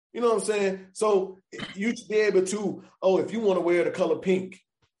 You know what I'm saying? So you should be able to, if you want to wear the color pink,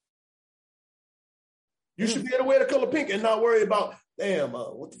 you should be able to wear the color pink and not worry about, damn,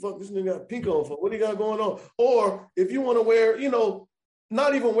 what the fuck this nigga got pink on for? What he got going on? Or if you want to wear,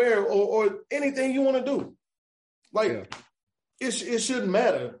 not even wear or anything you want to do. Like, it shouldn't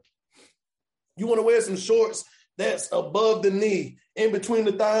matter. You want to wear some shorts that's above the knee, in between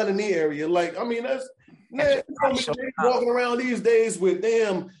the thigh and the knee area. Like, I mean, that's, man, walking around these days with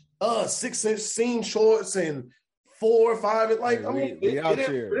damn 6-inch seam shorts and 4 or 5. Like, hey, I mean, we out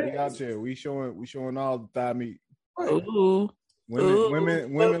here. We showing all the thigh meat. Right.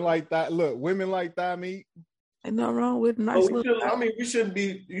 Women like that. Look, women like thigh meat. Ain't nothing wrong with nice. You shouldn't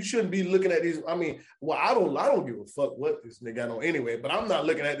be looking at these. I mean, well, I don't give a fuck what this nigga got on anyway. But I'm not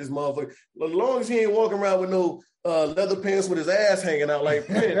looking at this motherfucker. As long as he ain't walking around with no leather pants with his ass hanging out like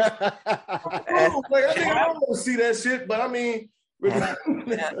Prince. I don't want to see that shit. But I mean,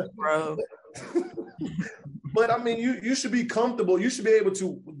 bro. But I mean, you should be comfortable. You should be able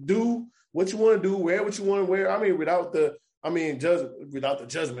to do what you want to do, wear what you want to wear. I mean, without the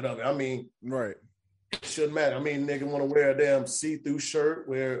judgment of it. I mean, right. It shouldn't matter. I mean, nigga want to wear a damn see-through shirt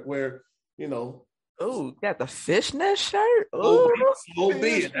where Oh, got the fishnet shirt. Oh, so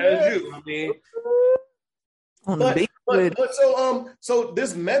be it. That's you. I mean, so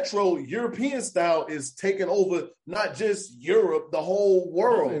this Metro European style is taking over not just Europe, the whole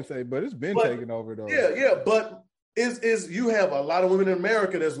world. I didn't say, but it's been taking over though. Yeah. But is you have a lot of women in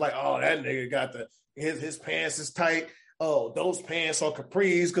America that's like, oh, that nigga got his pants is tight. Oh, those pants are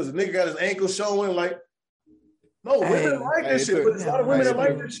capris because the nigga got his ankles showing. Like, no, women like this shit, but there's a lot of women that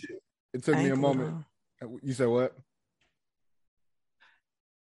like this shit. It took me a moment. You said what?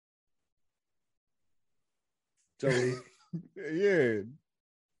 Joey. Yeah.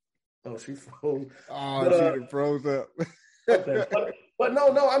 Oh, she froze. Oh, she froze up. Okay. But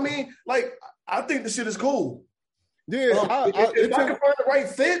no, I mean, like, I think the shit is cool. Yeah. If I can find the right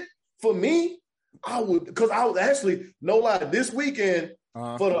fit for me, I would, because I was actually, no lie, this weekend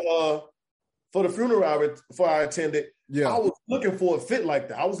for the funeral I attended, I was looking for a fit like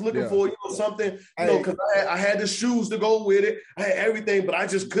that. I was looking for something, because I had the shoes to go with it. I had everything, but I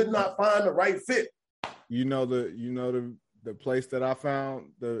just could not find the right fit. The place that I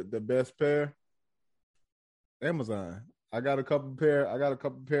found the best pair? Amazon. I got a couple pair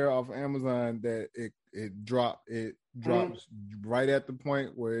off Amazon that it drops right at the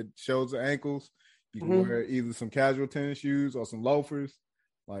point where it shows the ankles. You can wear either some casual tennis shoes or some loafers.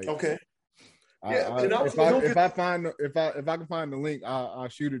 Like, okay. If I can find the link, I'll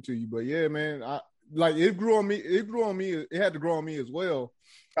shoot it to you. But yeah, man, it grew on me. It had to grow on me as well.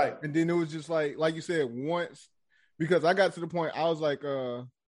 Right. And then it was just like you said, once, because I got to the point I was like,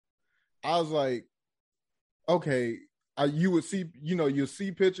 okay, you would see, you'll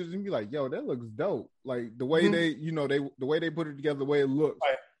see pictures and be like, yo, that looks dope. Like the way the way they put it together, the way it looks,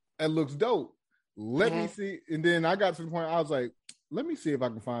 that looks dope. Let me see. And then I got to the point I was like, let me see if I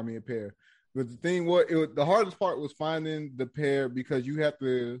can find me a pair. But the thing was, the hardest part was finding the pair, because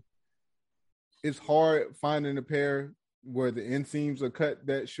it's hard finding a pair where the inseams are cut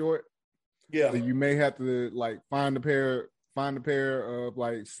that short. Yeah. So you may have to like find a pair of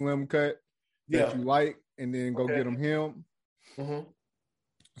like slim cut that you like, and then go get them hemmed. Mm-hmm.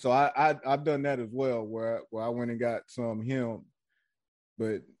 So I've done that as well, where I went and got some hemmed.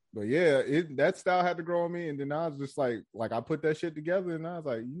 But yeah, that style had to grow on me, and then I was just like I put that shit together, and I was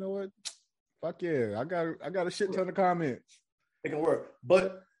like, you know what? Fuck yeah, I got a shit ton of comments. It can work,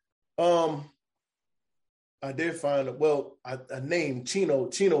 but I did find I named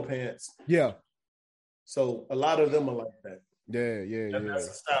Chino pants. Yeah. So a lot of them are like that. Yeah. That's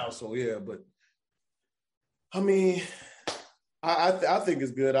the style. So yeah, but I mean, I think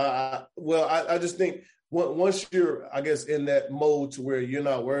it's good. I just think once you're, I guess, in that mode to where you're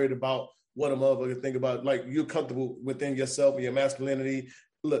not worried about what a motherfucker think about, like you're comfortable within yourself and your masculinity.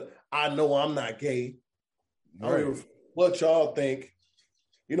 Look, I know I'm not gay. Right. I don't know what y'all think.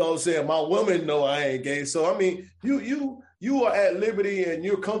 You know what I'm saying? My women know I ain't gay. So I mean, you are at liberty and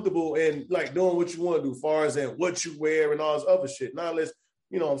you're comfortable and like doing what you want to do, far as in what you wear and all this other shit. Not unless,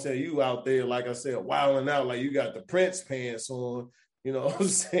 you know what I'm saying, you out there, like I said, wilding out, like you got the Prince pants on, you know what I'm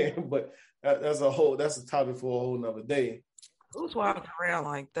saying? But that's a topic for a whole nother day. Who's walking around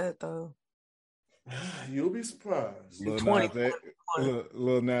like that though? You'll be surprised.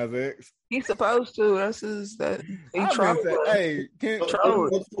 Lil Nas X. He's supposed to. That's his. Hey, go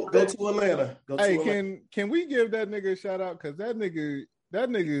to Atlanta. Can we give that nigga a shout out? Because that nigga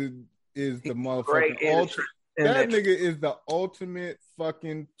is the motherfucking That nigga is the ultimate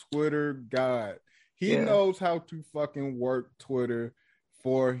fucking Twitter god. He knows how to fucking work Twitter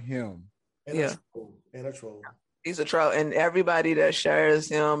for him. And a troll. He's a troll, and everybody that shares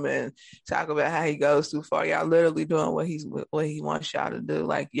him and talk about how he goes too far, y'all literally doing what he wants y'all to do.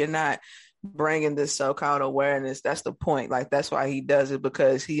 Like, you're not bringing this so-called awareness. That's the point. Like, that's why he does it,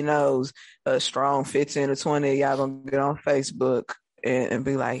 because he knows a strong 15 or 20 y'all gonna get on Facebook and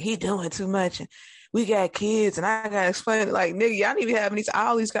be like, he doing too much, and we got kids, and I gotta explain it. Like, nigga, y'all need to be having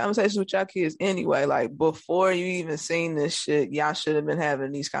all these conversations with y'all kids anyway. Like, before you even seen this shit, y'all should have been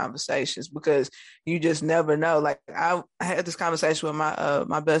having these conversations, because you just never know. Like, I had this conversation with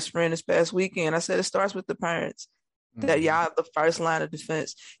my best friend this past weekend. I said it starts with the parents. That y'all have the first line of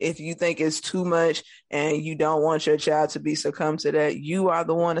defense. If you think it's too much and you don't want your child to be succumb to that, you are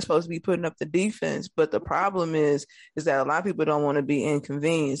the one that's supposed to be putting up the defense. But the problem is that a lot of people don't want to be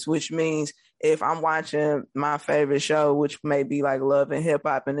inconvenienced, which means if I'm watching my favorite show, which may be like Love and Hip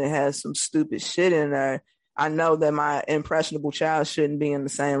Hop, and it has some stupid shit in there, I know that my impressionable child shouldn't be in the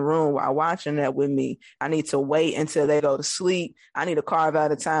same room while watching that with me. I need to wait until they go to sleep. I need to carve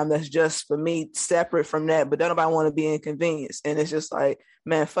out a time that's just for me, separate from that. But don't nobody want to be inconvenienced. And it's just like,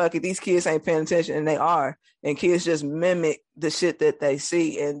 man, fuck it. These kids ain't paying attention, and they are. And kids just mimic the shit that they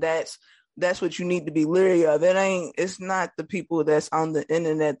see. And that's what you need to be leery of. It's not the people that's on the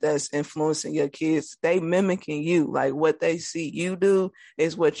internet that's influencing your kids. They mimicking you. Like, what they see you do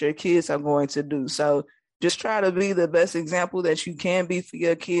is what your kids are going to do. So just try to be the best example that you can be for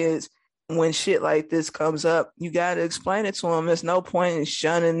your kids. When shit like this comes up, you got to explain it to them. There's no point in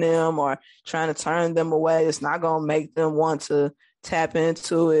shunning them or trying to turn them away. It's not going to make them want to tap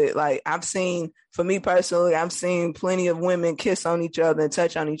into it. Like, for me personally, I've seen plenty of women kiss on each other and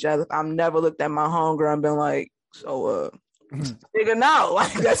touch on each other. I've never looked at my homegirl and been like, so, nigga, no,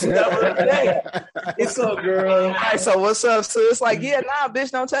 like, that's never a thing. It's so, girl. Like, so what's up? So it's like, yeah, nah,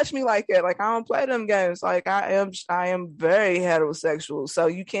 bitch, don't touch me like that. Like, I don't play them games. Like, I am very heterosexual. So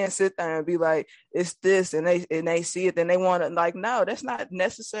you can't sit there and be like, it's this, and they see it, then they want to, like, no, that's not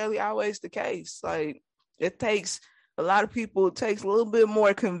necessarily always the case. Like, it takes a lot of people. It takes a little bit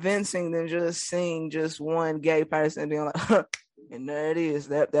more convincing than just seeing just one gay person being like, and there it is.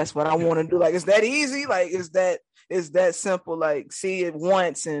 That's what I want to do. Like, is that easy? Like, is that simple? Like, see it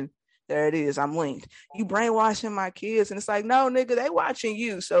once and there it is. I'm linked. You brainwashing my kids, and it's like, no, nigga, they watching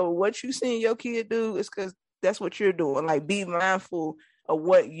you. So what you seeing your kid do is because that's what you're doing. Like, be mindful of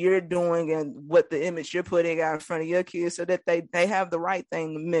what you're doing and what the image you're putting out in front of your kids, so that they have the right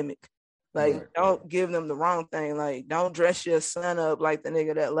thing to mimic. Like, don't give them the wrong thing. Like, don't dress your son up like the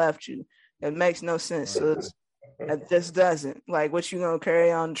nigga that left you. It makes no sense. So it just doesn't. Like, what you gonna carry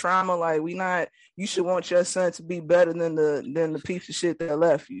on trauma? Like, you should want your son to be better than the piece of shit that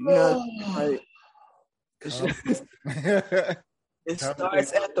left you. You know, like, it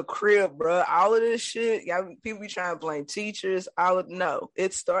starts at the crib, bro. All of this shit, people be trying to blame teachers.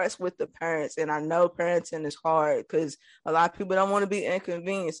 It starts with the parents. And I know parenting is hard because a lot of people don't want to be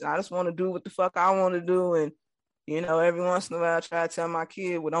inconvenienced. And I just want to do what the fuck I want to do. And, you know, every once in a while I try to tell my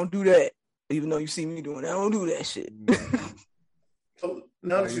kid, well, don't do that. Even though you see me doing that, I don't do that shit. So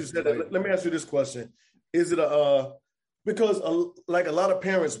now that you said that, let me ask you this question. Is it because a lot of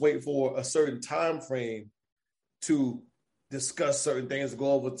parents wait for a certain time frame to discuss certain things,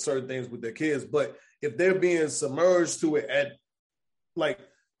 go over certain things with their kids, but if they're being submerged to it at like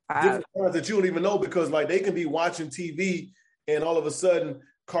different times that you don't even know, because like they can be watching TV and all of a sudden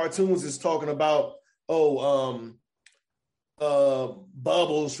cartoons is talking about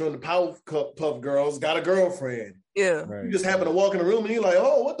Bubbles from the Powerpuff Girls got a girlfriend. Yeah. Right. You just happen to walk in the room and you're like,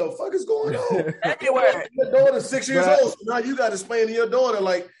 oh, what the fuck is going on? Everywhere. Your daughter's 6 years old, so now you got to explain to your daughter,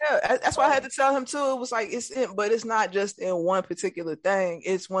 like. Yeah, that's why I had to tell him too. It was like, but it's not just in one particular thing.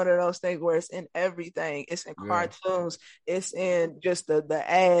 It's one of those things where it's in everything. It's in cartoons. It's in just the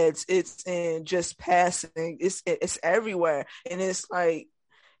ads. It's in just passing. It's everywhere. And it's like,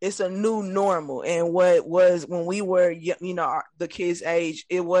 it's a new normal. And what was when we were, you know, the kids' age,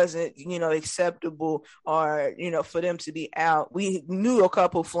 it wasn't, you know, acceptable or, you know, for them to be out. We knew a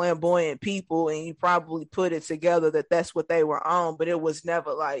couple flamboyant people and you probably put it together that that's what they were on, but it was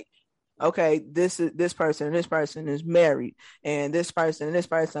never like, okay, this person and this person is married and this person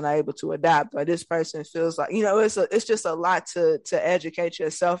are able to adopt, or this person feels like, you know, it's just a lot to educate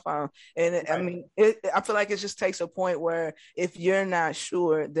yourself on. And right. I mean, I feel like it just takes a point where if you're not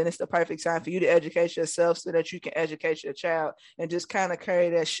sure, then it's the perfect time for you to educate yourself so that you can educate your child and just kind of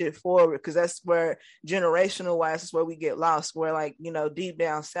carry that shit forward. Cause that's where generational wise is where we get lost, where like, you know, deep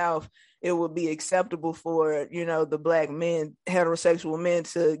down South, it would be acceptable for, the black men, heterosexual men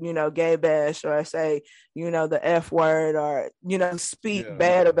to, gay bash or say, the F word or, speak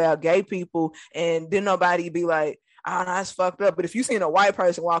bad about gay people. And then nobody be like, oh, that's fucked up. But if you seen a white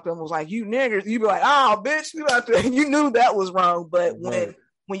person walk up and was like, you niggers, you'd be like, oh, bitch, you knew that was wrong. But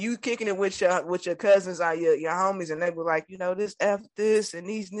when you kicking it with your cousins or your homies, and they were like, this F this and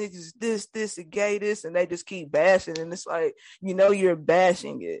these niggas this and gay this, and they just keep bashing, and it's like, you're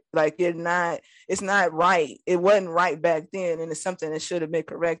bashing it. Like it's not right. It wasn't right back then, and it's something that should have been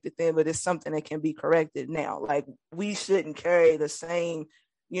corrected then, but it's something that can be corrected now. Like, we shouldn't carry the same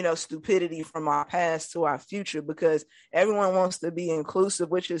stupidity from our past to our future, because everyone wants to be inclusive,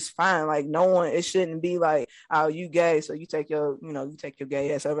 which is fine. Like, it shouldn't be like, oh, you gay, so you take your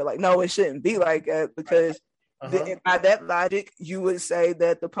gay ass over. Like, no, it shouldn't be like that, because by that logic, you would say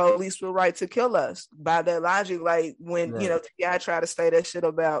that the police were right to kill us. By that logic, like when T.I. tried to say that shit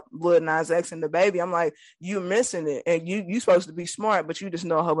about Lil Nas X and the baby, I'm like, you missing it, and you supposed to be smart, but you just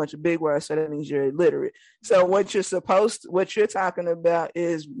know a whole bunch of big words, so that means you're illiterate. So what you're talking about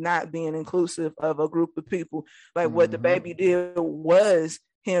is not being inclusive of a group of people. Like what the baby did was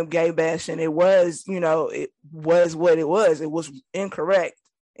him gay bashing. It was, it was what it was. It was incorrect.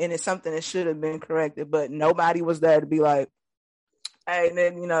 And it's something that should have been corrected, but nobody was there to be like, hey, and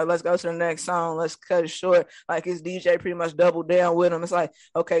then, let's go to the next song. Let's cut it short. Like, his DJ pretty much doubled down with him. It's like,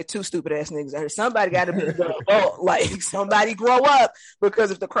 okay, two stupid ass niggas out here. Somebody got to be the adult. Like, somebody grow up,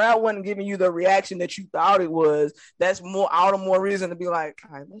 because if the crowd wasn't giving you the reaction that you thought it was, that's all the more reason to be like,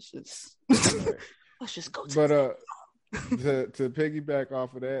 all right, let's just go to to piggyback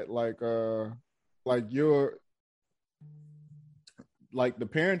off of that, like the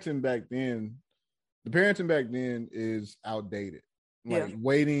parenting back then is outdated. Like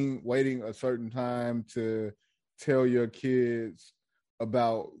waiting a certain time to tell your kids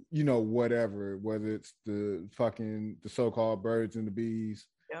about, whatever, whether it's the so-called birds and the bees.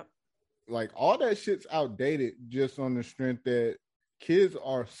 Yep. Like, all that shit's outdated, just on the strength that kids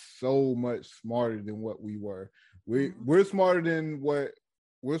are so much smarter than what we were. We're smarter than what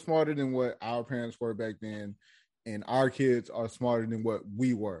our parents were back then. And our kids are smarter than what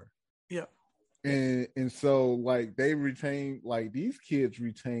we were. Yeah. And so, like, these kids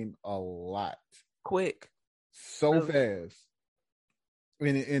retain a lot. Quick. So fast.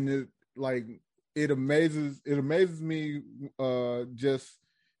 And it amazes me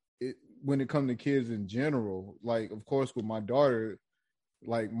when it comes to kids in general. Like, of course, with my daughter,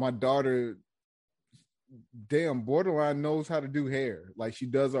 damn, borderline knows how to do hair. Like, she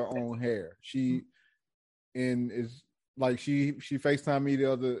does her own hair. And is like, she FaceTimed me the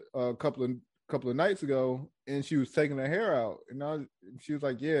other couple of nights ago, and she was taking her hair out, and she was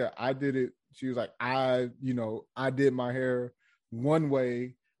like, yeah, I did it. She was like, I did my hair one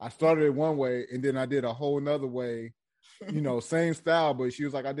way. I started it one way, and then I did a whole nother way, same style, but she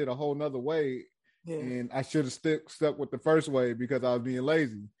was like, I did a whole nother way. Yeah. And I should have stuck with the first way because I was being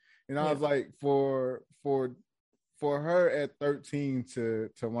lazy. And I was like, for her at 13 to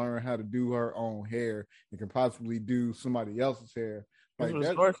learn how to do her own hair and can possibly do somebody else's hair, like, that's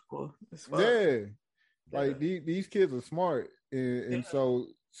resourceful. Like, these kids are smart, and so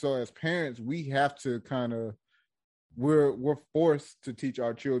as parents, we have to kind of, we're forced to teach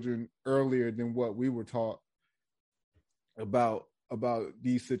our children earlier than what we were taught about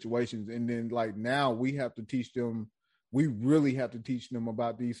these situations, and then, like, now we have to teach them. We really have to teach them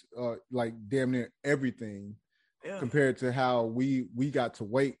about these, like, damn near everything. Yeah. Compared to how we got to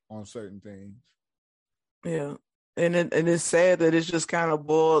wait on certain things. Yeah. And it's sad that it's just kind of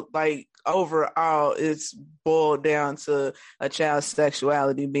boiled, like, overall, it's boiled down to a child's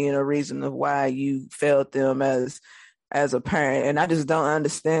sexuality being a reason of why you failed them as a parent. And I just don't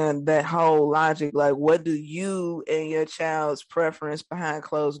understand that whole logic. Like, what do you and your child's preference behind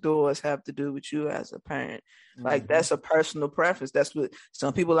closed doors have to do with you as a parent? Like, that's a personal preference. That's what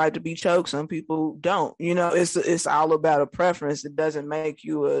some people like to be choked. Some people don't. It's all about a preference. It doesn't make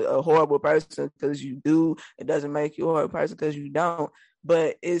you a horrible person because you do. It doesn't make you a horrible person because you don't.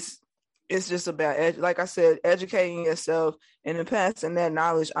 But it's just about, like I said, educating yourself and then passing that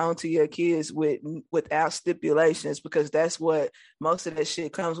knowledge on to your kids without stipulations, because that's what most of that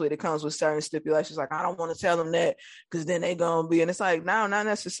shit comes with. It comes with certain stipulations. Like, I don't want to tell them that because then they gonna be, and it's like, no, not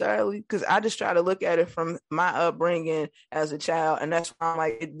necessarily. Because I just try to look at it from my upbringing as a child, and that's why I'm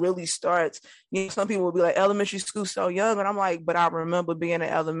like, it really starts. Some people will be like, elementary school so young, and I'm like, but I remember being in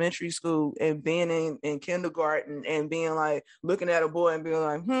elementary school and being in kindergarten and being like, looking at a boy and being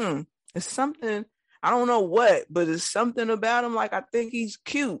like, it's something I don't know what, but it's something about him. Like, I think he's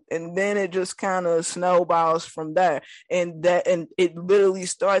cute. And then it just kind of snowballs from there. And it literally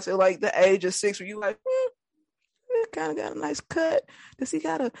starts at like the age of 6 where you like, it kind of got a nice cut. Does he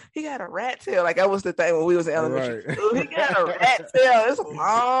got a rat tail? Like, that was the thing when we was in elementary. Right. Ooh, he got a rat tail. It's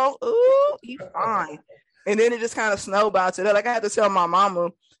long. Ooh, he's fine. And then it just kind of snowballed to that. Like, I had to tell my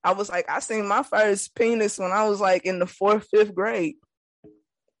mama, I was like, I seen my first penis when I was like in the 4th, 5th grade.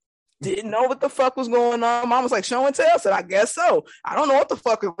 Didn't know what the fuck was going on. Mom was like, show and tell. I said, I guess so. I don't know what the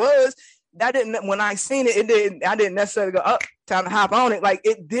fuck it was. When I seen it, I didn't necessarily go, time to hop on it. Like,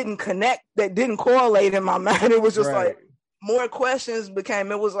 it didn't connect. That didn't correlate in my mind. It was just like more questions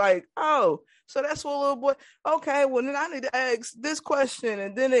became. It was like, oh, so that's what little boy. Okay, well then I need to ask this question,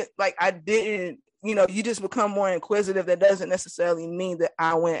 and then it like I didn't. You know, you just become more inquisitive. That doesn't necessarily mean that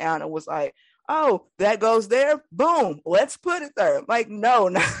I went out and was like, oh, that goes there. Boom. Let's put it there. Like, no,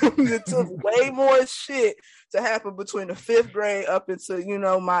 it took way more shit to happen between the 5th grade up into, you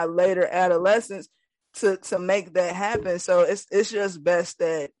know, my later adolescence to make that happen. So it's just best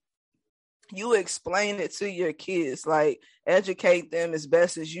that you explain it to your kids, like educate them as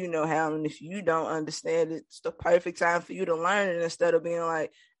best as you know how. And if you don't understand it, it's the perfect time for you to learn it instead of being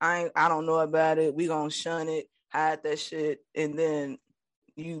like, I don't know about it. We gonna shun it, hide that shit. And then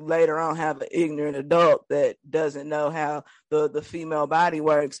you later on have an ignorant adult that doesn't know how the female body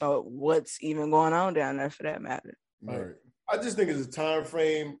works or what's even going on down there for that matter. Right. I just think it's a time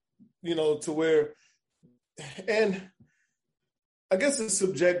frame, you know, to where, and I guess it's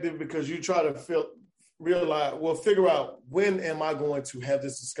subjective because you try to figure out when am I going to have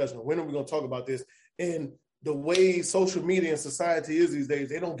this discussion? When are we going to talk about this? And the way social media and society is these days,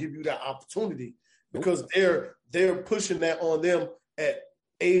 they don't give you that opportunity because they're pushing that on them at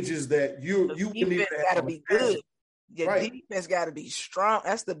ages that you need to be good. Your defense got to be strong.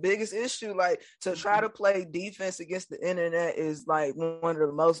 That's the biggest issue. Like, to try to play defense against the internet is like one of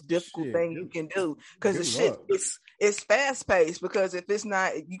the most difficult things you can do because it's fast paced. Because if it's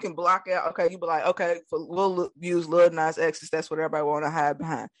not, you can block out. Okay, you be like, okay, we'll use Lil Nas X. That's what everybody want to hide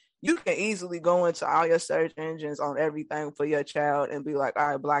behind. You can easily go into all your search engines on everything for your child and be like, all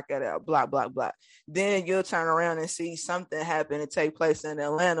right, block that out, block. Then you'll turn around and see something happen and take place in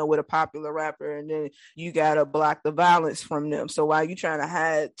Atlanta with a popular rapper, and then you got to block the violence from them. So while you're trying to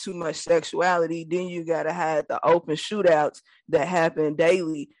hide too much sexuality, then you got to hide the open shootouts that happen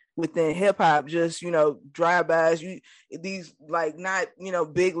daily within hip hop, just, you know, drive-bys. These like not, you know,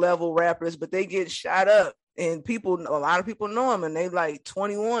 big level rappers, but they get shot up. And a lot of people know them, and they like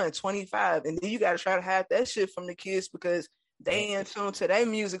 21, 25. And then you got to try to hide that shit from the kids because they in tune to their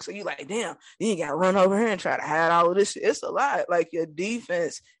music. So you like, damn, you got to run over here and try to hide all of this shit. It's a lot. Like, your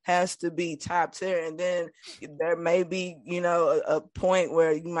defense has to be top tier. And then there may be, you know, a point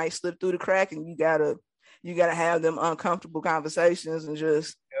where you might slip through the crack, and you gotta have them uncomfortable conversations and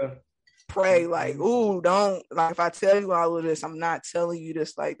just pray like, ooh, don't, like, if I tell you all of this, I'm not telling you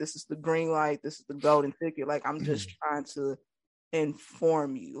this like this is the green light, this is the golden ticket. Like, I'm just trying to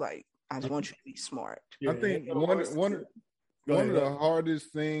inform you. Like, I just want you to be smart. I think one of the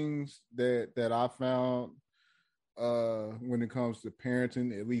hardest things that I found when it comes to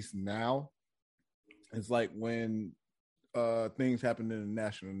parenting, at least now, is like when things happen in the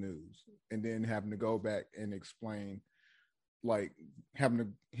national news and then having to go back and explain, like having to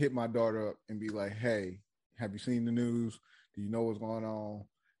hit my daughter up and be like, hey, have you seen the news? Do you know what's going on?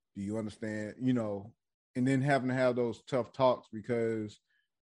 Do you understand? You know, and then having to have those tough talks because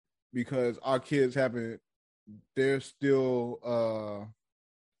our kids they still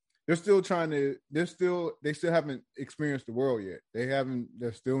haven't experienced the world yet.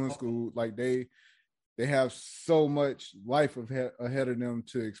 They're still in school. Like, they have so much life ahead of them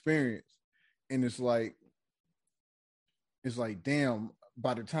to experience. And it's like, damn,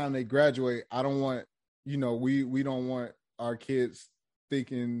 by the time they graduate, I don't want, you know, we don't want our kids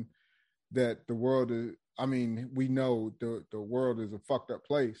thinking that the world is, I mean, we know the world is a fucked up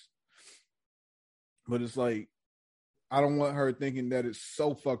place, but it's like, I don't want her thinking that it's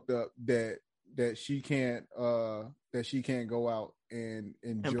so fucked up that she can't go out and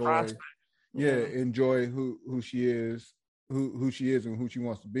enjoy, enjoy who she is, who she is and who she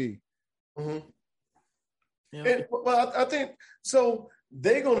wants to be. Mm-hmm. Yeah. And, well, I think so.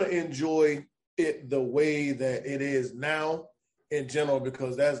 They're gonna enjoy it the way that it is now, in general,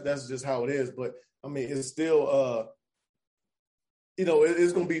 because that's just how it is. But I mean, it's still, you know,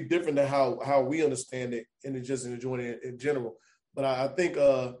 it's gonna be different than how we understand it, and it's just enjoying it in general. But I think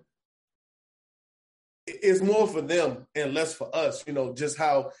it's more for them and less for us. You know, just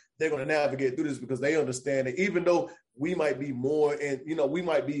how they're gonna navigate through this, because they understand that even though we might be more and we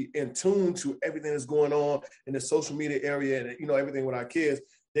might be in tune to everything that's going on in the social media area and everything with our kids.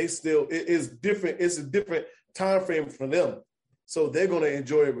 They still it is different. It's a different time frame for them, so they're going to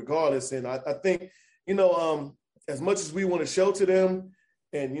enjoy it regardless. And I think as much as we want to shelter them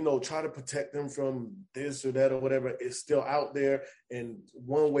and try to protect them from this or that or whatever, it's still out there. And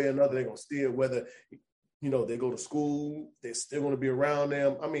one way or another, they're going to steer. Whether they go to school, they're still going to be around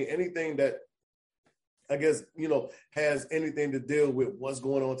them. I mean, anything that I guess, has anything to deal with what's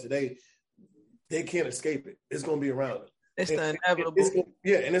going on today, they can't escape it. It's going to be around them. It's the inevitable.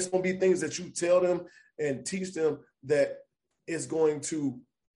 And it's going to be things that you tell them and teach them that is going to,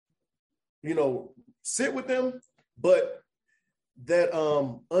 sit with them. But that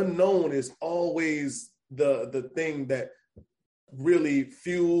unknown is always the thing that really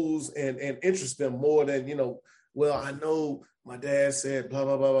fuels and interests them more than, well, I know my dad said blah,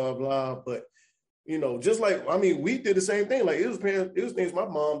 blah, blah, blah, blah. But, just like, we did the same thing. Like it was things my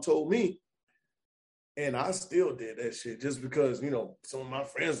mom told me. And I still did that shit just because, some of my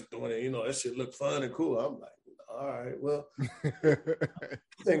friends are doing it. That shit looked fun and cool. I'm like, all right, well, this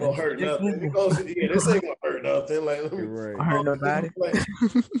ain't gonna hurt nothing. This ain't gonna hurt nothing. Like, let me hurt nobody. Like,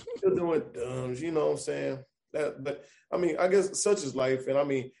 you're doing dumbs, you know what I'm saying? But I guess such is life.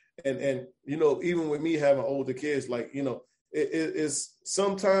 And and even with me having older kids, like, it's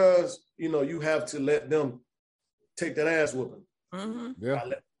sometimes, you have to let them take that ass whooping. Mm-hmm. Yeah.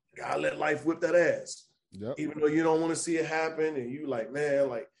 Gotta let life whip that ass. Yep. Even though you don't want to see it happen, and you like, man,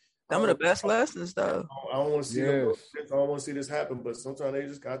 like some of the best lessons, though. I don't want to see. I don't want to see this happen, but sometimes they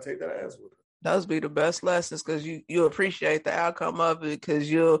just gotta take that ass with it. Those be the best lessons because you appreciate the outcome of it because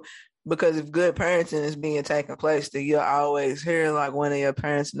if good parenting is being taken place, then you'll always hear like one of your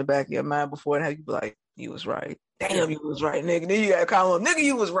parents in the back of your mind before it. You be like, "You was right. Damn, you was right, nigga." Then you gotta call them, "Nigga,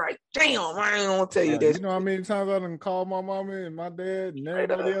 you was right. Damn, I ain't gonna tell you this." You know how many times I done called my mama and my dad and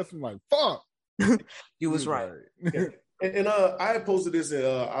everybody else? I'm like, "Fuck, you was right." Yeah. And I had posted this in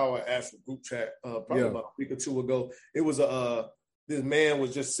our actual group chat probably about a week or two ago. It was this man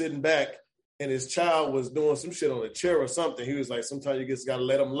was just sitting back and his child was doing some shit on a chair or something. He was like, sometimes you just got to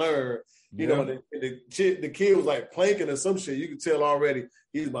let them learn. You know, the kid was like planking or some shit. You could tell already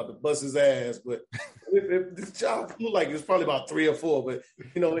he's about to bust his ass. But if the child looked like he was probably about 3 or 4. But,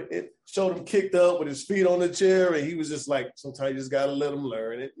 it showed him kicked up with his feet on the chair. And he was just like, sometimes you just got to let them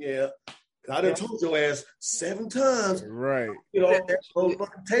learn it. Yeah. I done told your ass 7 times. Right. On a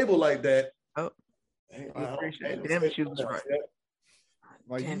fucking table like that. Oh, I appreciate it. Damn it, you was right.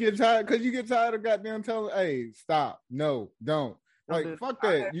 Like you get tired of goddamn telling, hey, stop. No, don't. Like, fuck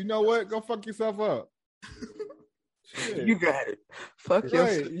that. You know what? Go fuck yourself up. You got it. Fuck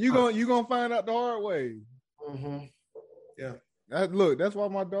yourself. You gonna find out the hard way. Mm-hmm. Yeah. That's why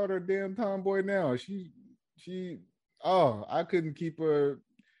my daughter a damn tomboy now. I couldn't keep her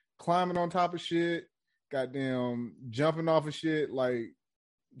climbing on top of shit, goddamn jumping off of shit. Like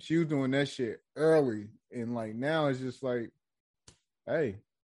she was doing that shit early, and like now it's just like, hey,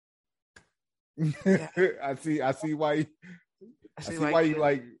 I see why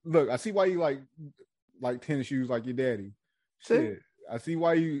you like tennis shoes like your daddy. Shit. I see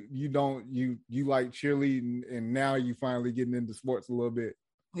why you like cheerleading, and now you finally getting into sports a little bit.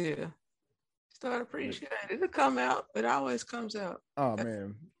 Yeah. Start appreciating it. It'll come out. It always comes out. Oh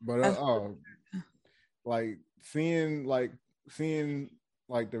man. But like seeing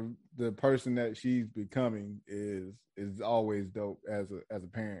the person that she's becoming is always dope as a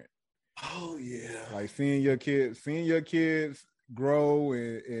parent. Oh yeah. Like seeing your kids grow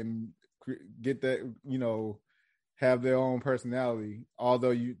and get that, have their own personality.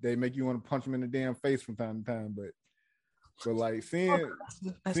 Although they make you want to punch them in the damn face from time to time, but like seeing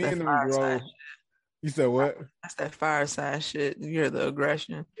them grow. You said what? That's that fireside shit. You hear the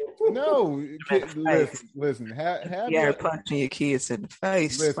aggression. No, listen. Have punching your kids in the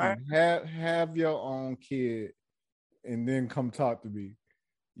face. Listen, have your own kid, and then come talk to me.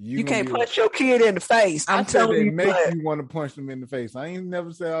 You can't punch your kid in the face. I'm telling you, make you want to punch them in the face. I ain't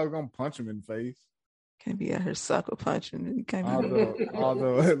never said I was gonna punch them in the face. Can't be out here sucker punching. You can't be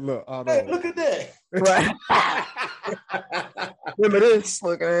although hey, look at that. Right. Remember this.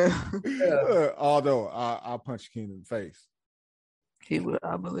 Look at it. Although I punch a kid in the face. He would.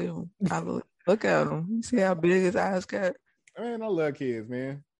 I believe him. Look at him. You see how big his eyes got? Man, I love kids,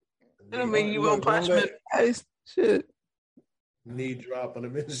 man. I mean, you won't punch him in the face. Shit. Knee dropping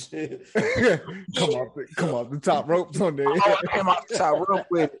him and shit. come off the top ropes on there. Come off the top rope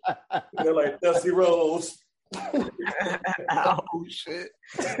with it. They're like Dusty Rhodes. Oh shit!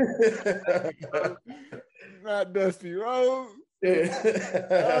 Not Dusty Rhodes.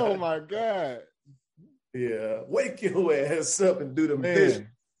 Yeah. Oh my god! Yeah, wake your ass up and do the mission.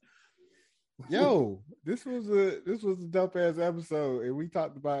 Yo, this was a dope ass episode, and we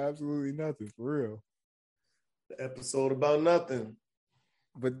talked about absolutely nothing for real. The episode about nothing.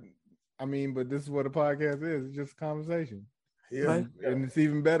 But this is what a podcast is. It's just a conversation. Yeah, and it's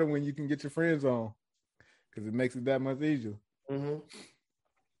even better when you can get your friends on, because it makes it that much easier. Mm-hmm.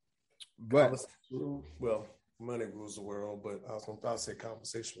 But money rules the world, but I'll say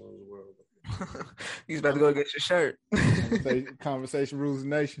conversation rules the world. He's about to go get your shirt. Conversation rules the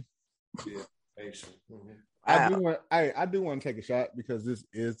nation. Yeah, nation. Mm-hmm. I do want to take a shot because this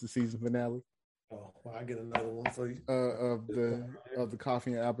is the season finale. Oh, well, I get another one for you. Of the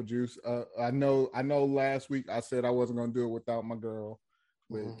coffee and apple juice. I know. Last week I said I wasn't going to do it without my girl.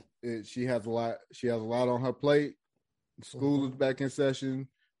 But she has a lot. She has a lot on her plate. School is back in session.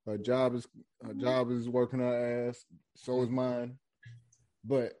 Her job is working her ass. So is mine.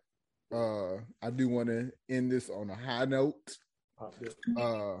 But I do want to end this on a high note.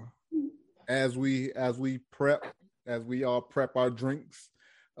 As we all prep our drinks,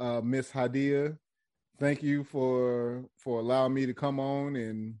 Miss Hadia, thank you for allowing me to come on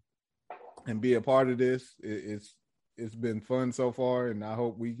and be a part of this. It's been fun so far, and I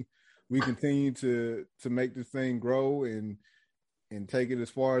hope we continue to make this thing grow and take it as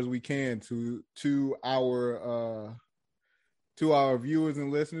far as we can to our viewers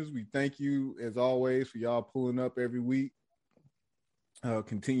and listeners. We thank you as always for y'all pulling up every week.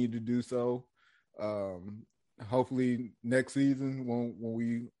 Continue to do so. Hopefully next season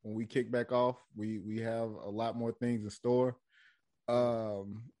when we kick back off, we have a lot more things in store. We're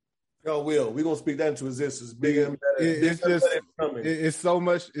gonna speak that into existence. It's so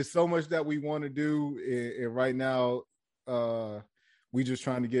much that we want to do, and right now we just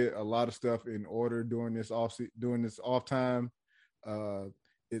trying to get a lot of stuff in order during this off time.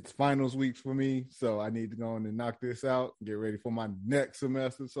 It's finals weeks for me, so I need to go on and knock this out, get ready for my next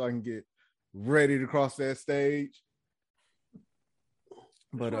semester so I can get ready to cross that stage.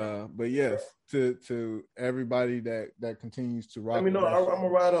 But yes, to everybody that continues to rock. Let me know. I'm gonna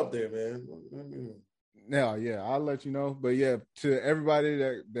ride up there, man. Now, yeah, I'll let you know. But yeah, to everybody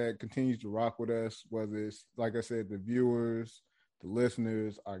that continues to rock with us, whether it's like I said, the viewers, the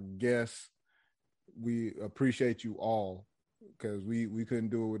listeners, our guests, we appreciate you all because we couldn't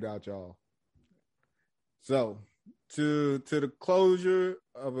do it without y'all. So to the closure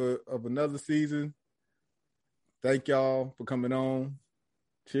of another season, thank y'all for coming on.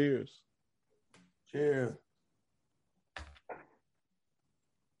 Cheers. Cheers.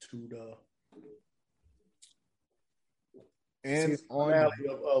 To the and on of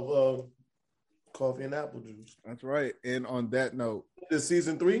coffee and apple juice. That's right. And on that note, this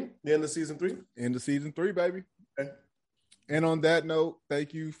season 3. The end of season 3. End of season 3, baby. Okay. And on that note,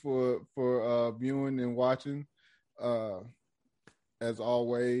 thank you for viewing and watching. As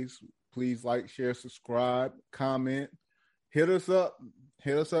always, please like, share, subscribe, comment, hit us up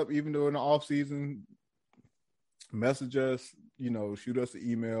even during the off season. Message us, shoot us an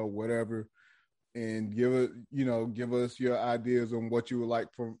email, whatever, and give us your ideas on what you would like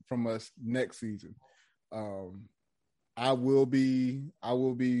from us next season. I will be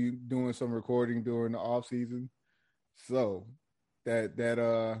doing some recording during the off season, so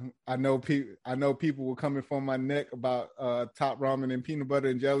that I know people were coming from my neck about Top Ramen and peanut butter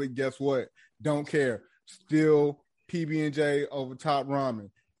and jelly. Guess what? Don't care. Still PB&J over Top Ramen.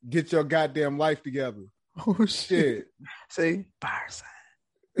 Get your goddamn life together. Oh shit! See, fireside.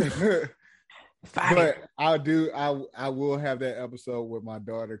 But I will have that episode with my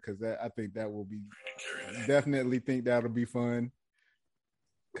daughter because I think that will be definitely think that'll be fun.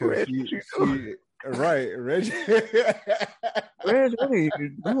 Cause she right, Reggie. Reg, what are you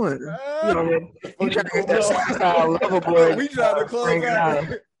doing? You trying to get that lover boy? We trying to close out.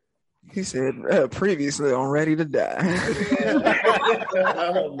 He said previously on Ready to Die.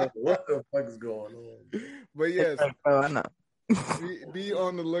 I don't know what the fuck is going on. But yes, I know. Be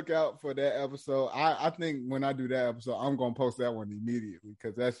on the lookout for that episode. I think when I do that episode, I'm gonna post that one immediately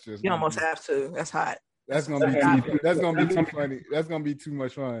because that's just you almost have to. That's hot. That's gonna be too funny. That's gonna be too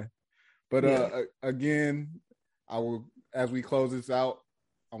much fun. But again, I will as we close this out.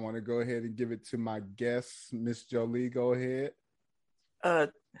 I want to go ahead and give it to my guest, Miss Jolie. Go ahead.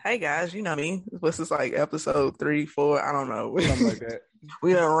 Hey guys, you know me. What's this like episode 3, 4? I don't know. Something like that.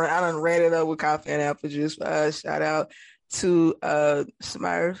 I done ran it up with coffee and apple juice. Shout out to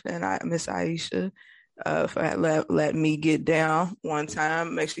Smurf and Miss Aisha for letting me get down one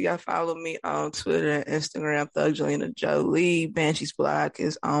time. Make sure y'all follow me on Twitter and Instagram, Thuggelina Jolie. Banshee's blog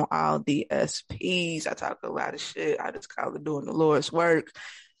is on all DSPs. I talk a lot of shit. I just call it doing the Lord's work.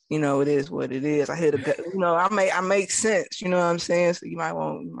 you know, it is what it is. I hit I make sense. You know what I'm saying? So you might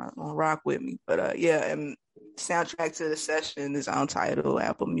want to rock with me. But yeah, and soundtrack to the session is on Tidal,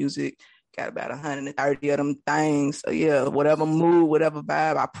 Apple Music. Got about 130 of them things. So yeah, whatever mood, whatever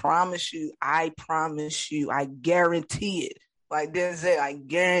vibe. I promise you, I guarantee it. Like Denzel, I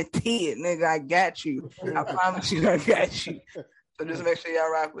guarantee it, nigga. I got you. I promise you, I got you. So just make sure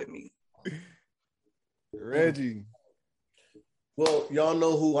y'all rock with me. Reggie. Well, y'all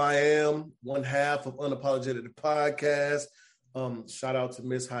know who I am. One half of Unapologetic the podcast. Shout out to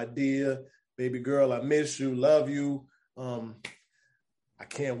Miss Hadia. Baby girl, I miss you. Love you. I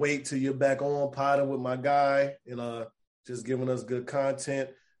can't wait till you're back on potting with my guy and just giving us good content.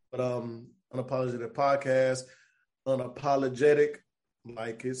 But Unapologetic podcast, unapologetic,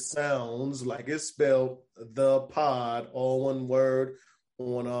 like it sounds, like it's spelled, the pod, all one word,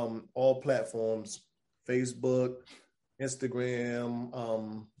 on all platforms, Facebook,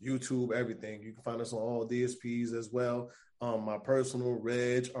 Instagram, YouTube, everything. You can find us on all DSPs as well. My personal,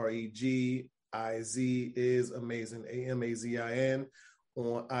 Reg, REGIZ is amazing, AMAZIN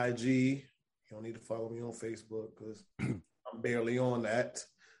on IG. You don't need to follow me on Facebook because I'm barely on that.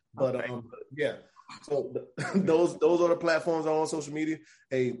 But yeah. So those are the platforms on social media.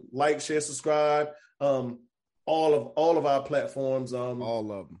 Hey, like, share, subscribe. All of our platforms.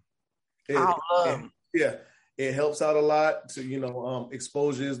 All of them. Yeah, it helps out a lot. To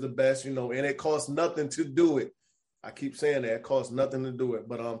exposure is the best. And it costs nothing to do it. I keep saying that it costs nothing to do it.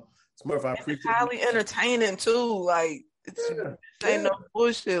 But Smurf, I appreciate it's highly entertaining too. Like ain't no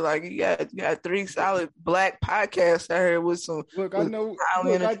bullshit. Like you got 3 solid black podcasts out here with some. Look, I know.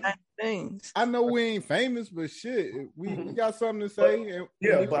 Things. I know we ain't famous, but shit, we got something to say.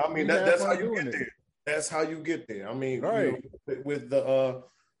 But I mean that's how you get there. That's how you get there. I mean, right. With the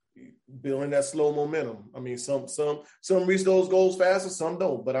building that slow momentum. I mean, some reach those goals faster, some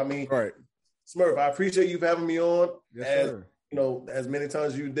don't. But I mean, right. Smurf, I appreciate you having me on. Yes, sir. As many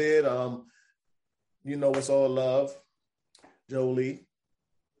times you did. It's all love. Jolie,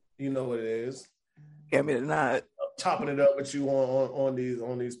 you know what it is. Get me tonight. Chopping it up with you on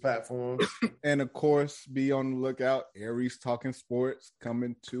these platforms. And of course, be on the lookout. Aries Talking Sports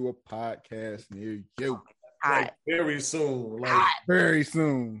coming to a podcast near you. Like very soon. Very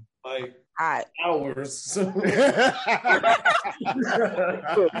soon. Like hot hours.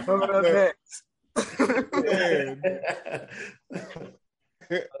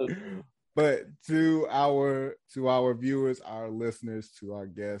 But to our viewers, our listeners, to our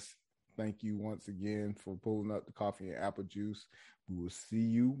guests, thank you once again for pulling up the coffee and apple juice. We will see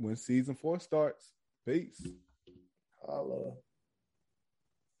you when season 4 starts. Peace. Holla.